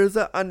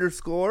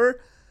 @AndrewGurza_.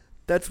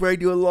 That's where I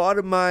do a lot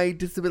of my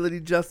disability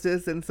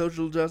justice and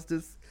social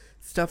justice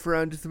stuff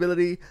around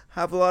disability,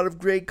 have a lot of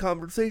great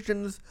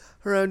conversations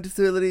around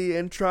disability,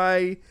 and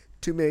try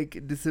to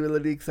make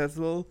disability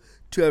accessible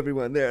to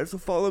everyone there. So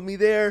follow me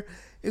there.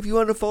 If you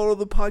want to follow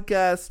the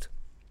podcast,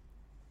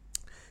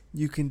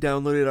 you can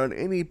download it on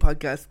any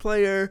podcast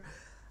player,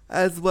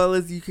 as well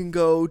as you can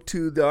go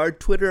to our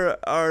Twitter,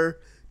 our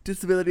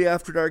Disability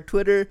After Dark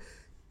Twitter,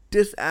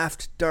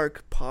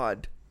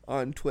 DisAftDarkPod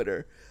on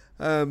Twitter.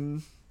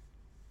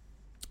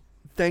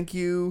 Thank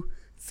you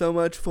so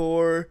much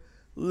for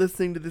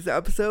listening to this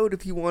episode.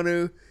 If you want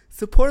to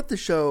support the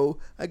show,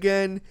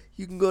 again,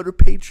 you can go to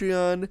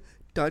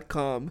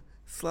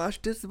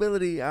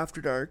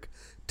patreon.com/disabilityafterdark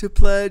to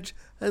pledge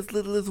as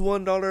little as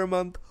 $1 a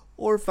month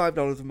or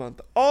 $5 a month.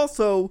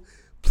 Also,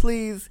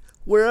 please,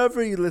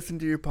 wherever you listen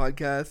to your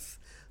podcasts,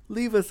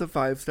 leave us a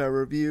 5-star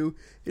review.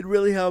 It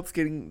really helps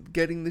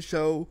getting the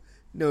show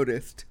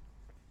noticed.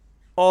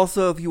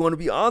 Also, if you want to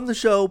be on the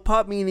show,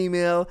 pop me an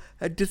email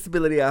at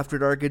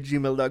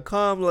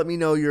disabilityafterdark@gmail.com. Let me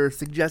know your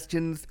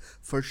suggestions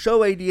for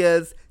show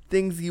ideas,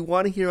 things you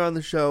want to hear on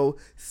the show,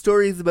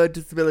 stories about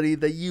disability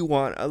that you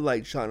want a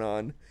light shone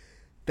on.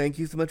 Thank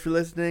you so much for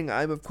listening.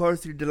 I'm, of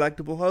course, your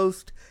delectable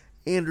host,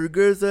 Andrew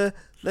Gurza.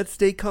 Let's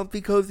stay comfy,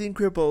 cozy, and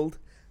crippled,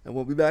 and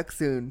we'll be back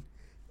soon.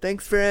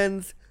 Thanks,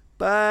 friends.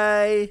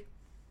 Bye.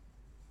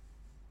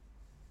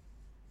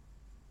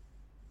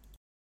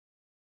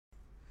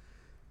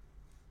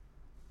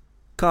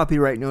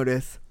 Copyright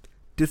notice.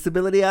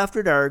 Disability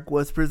After Dark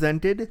was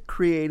presented,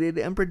 created,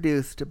 and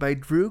produced by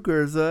Drew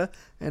Gurza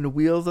and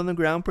Wheels on the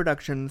Ground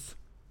Productions.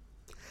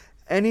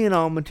 Any and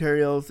all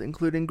materials,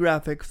 including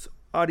graphics,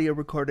 audio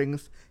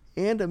recordings,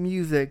 and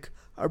music,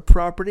 are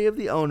property of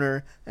the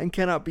owner and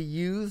cannot be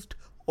used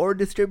or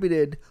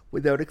distributed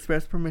without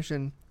express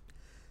permission.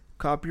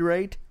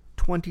 Copyright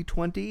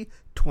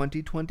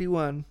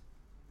 2020-2021.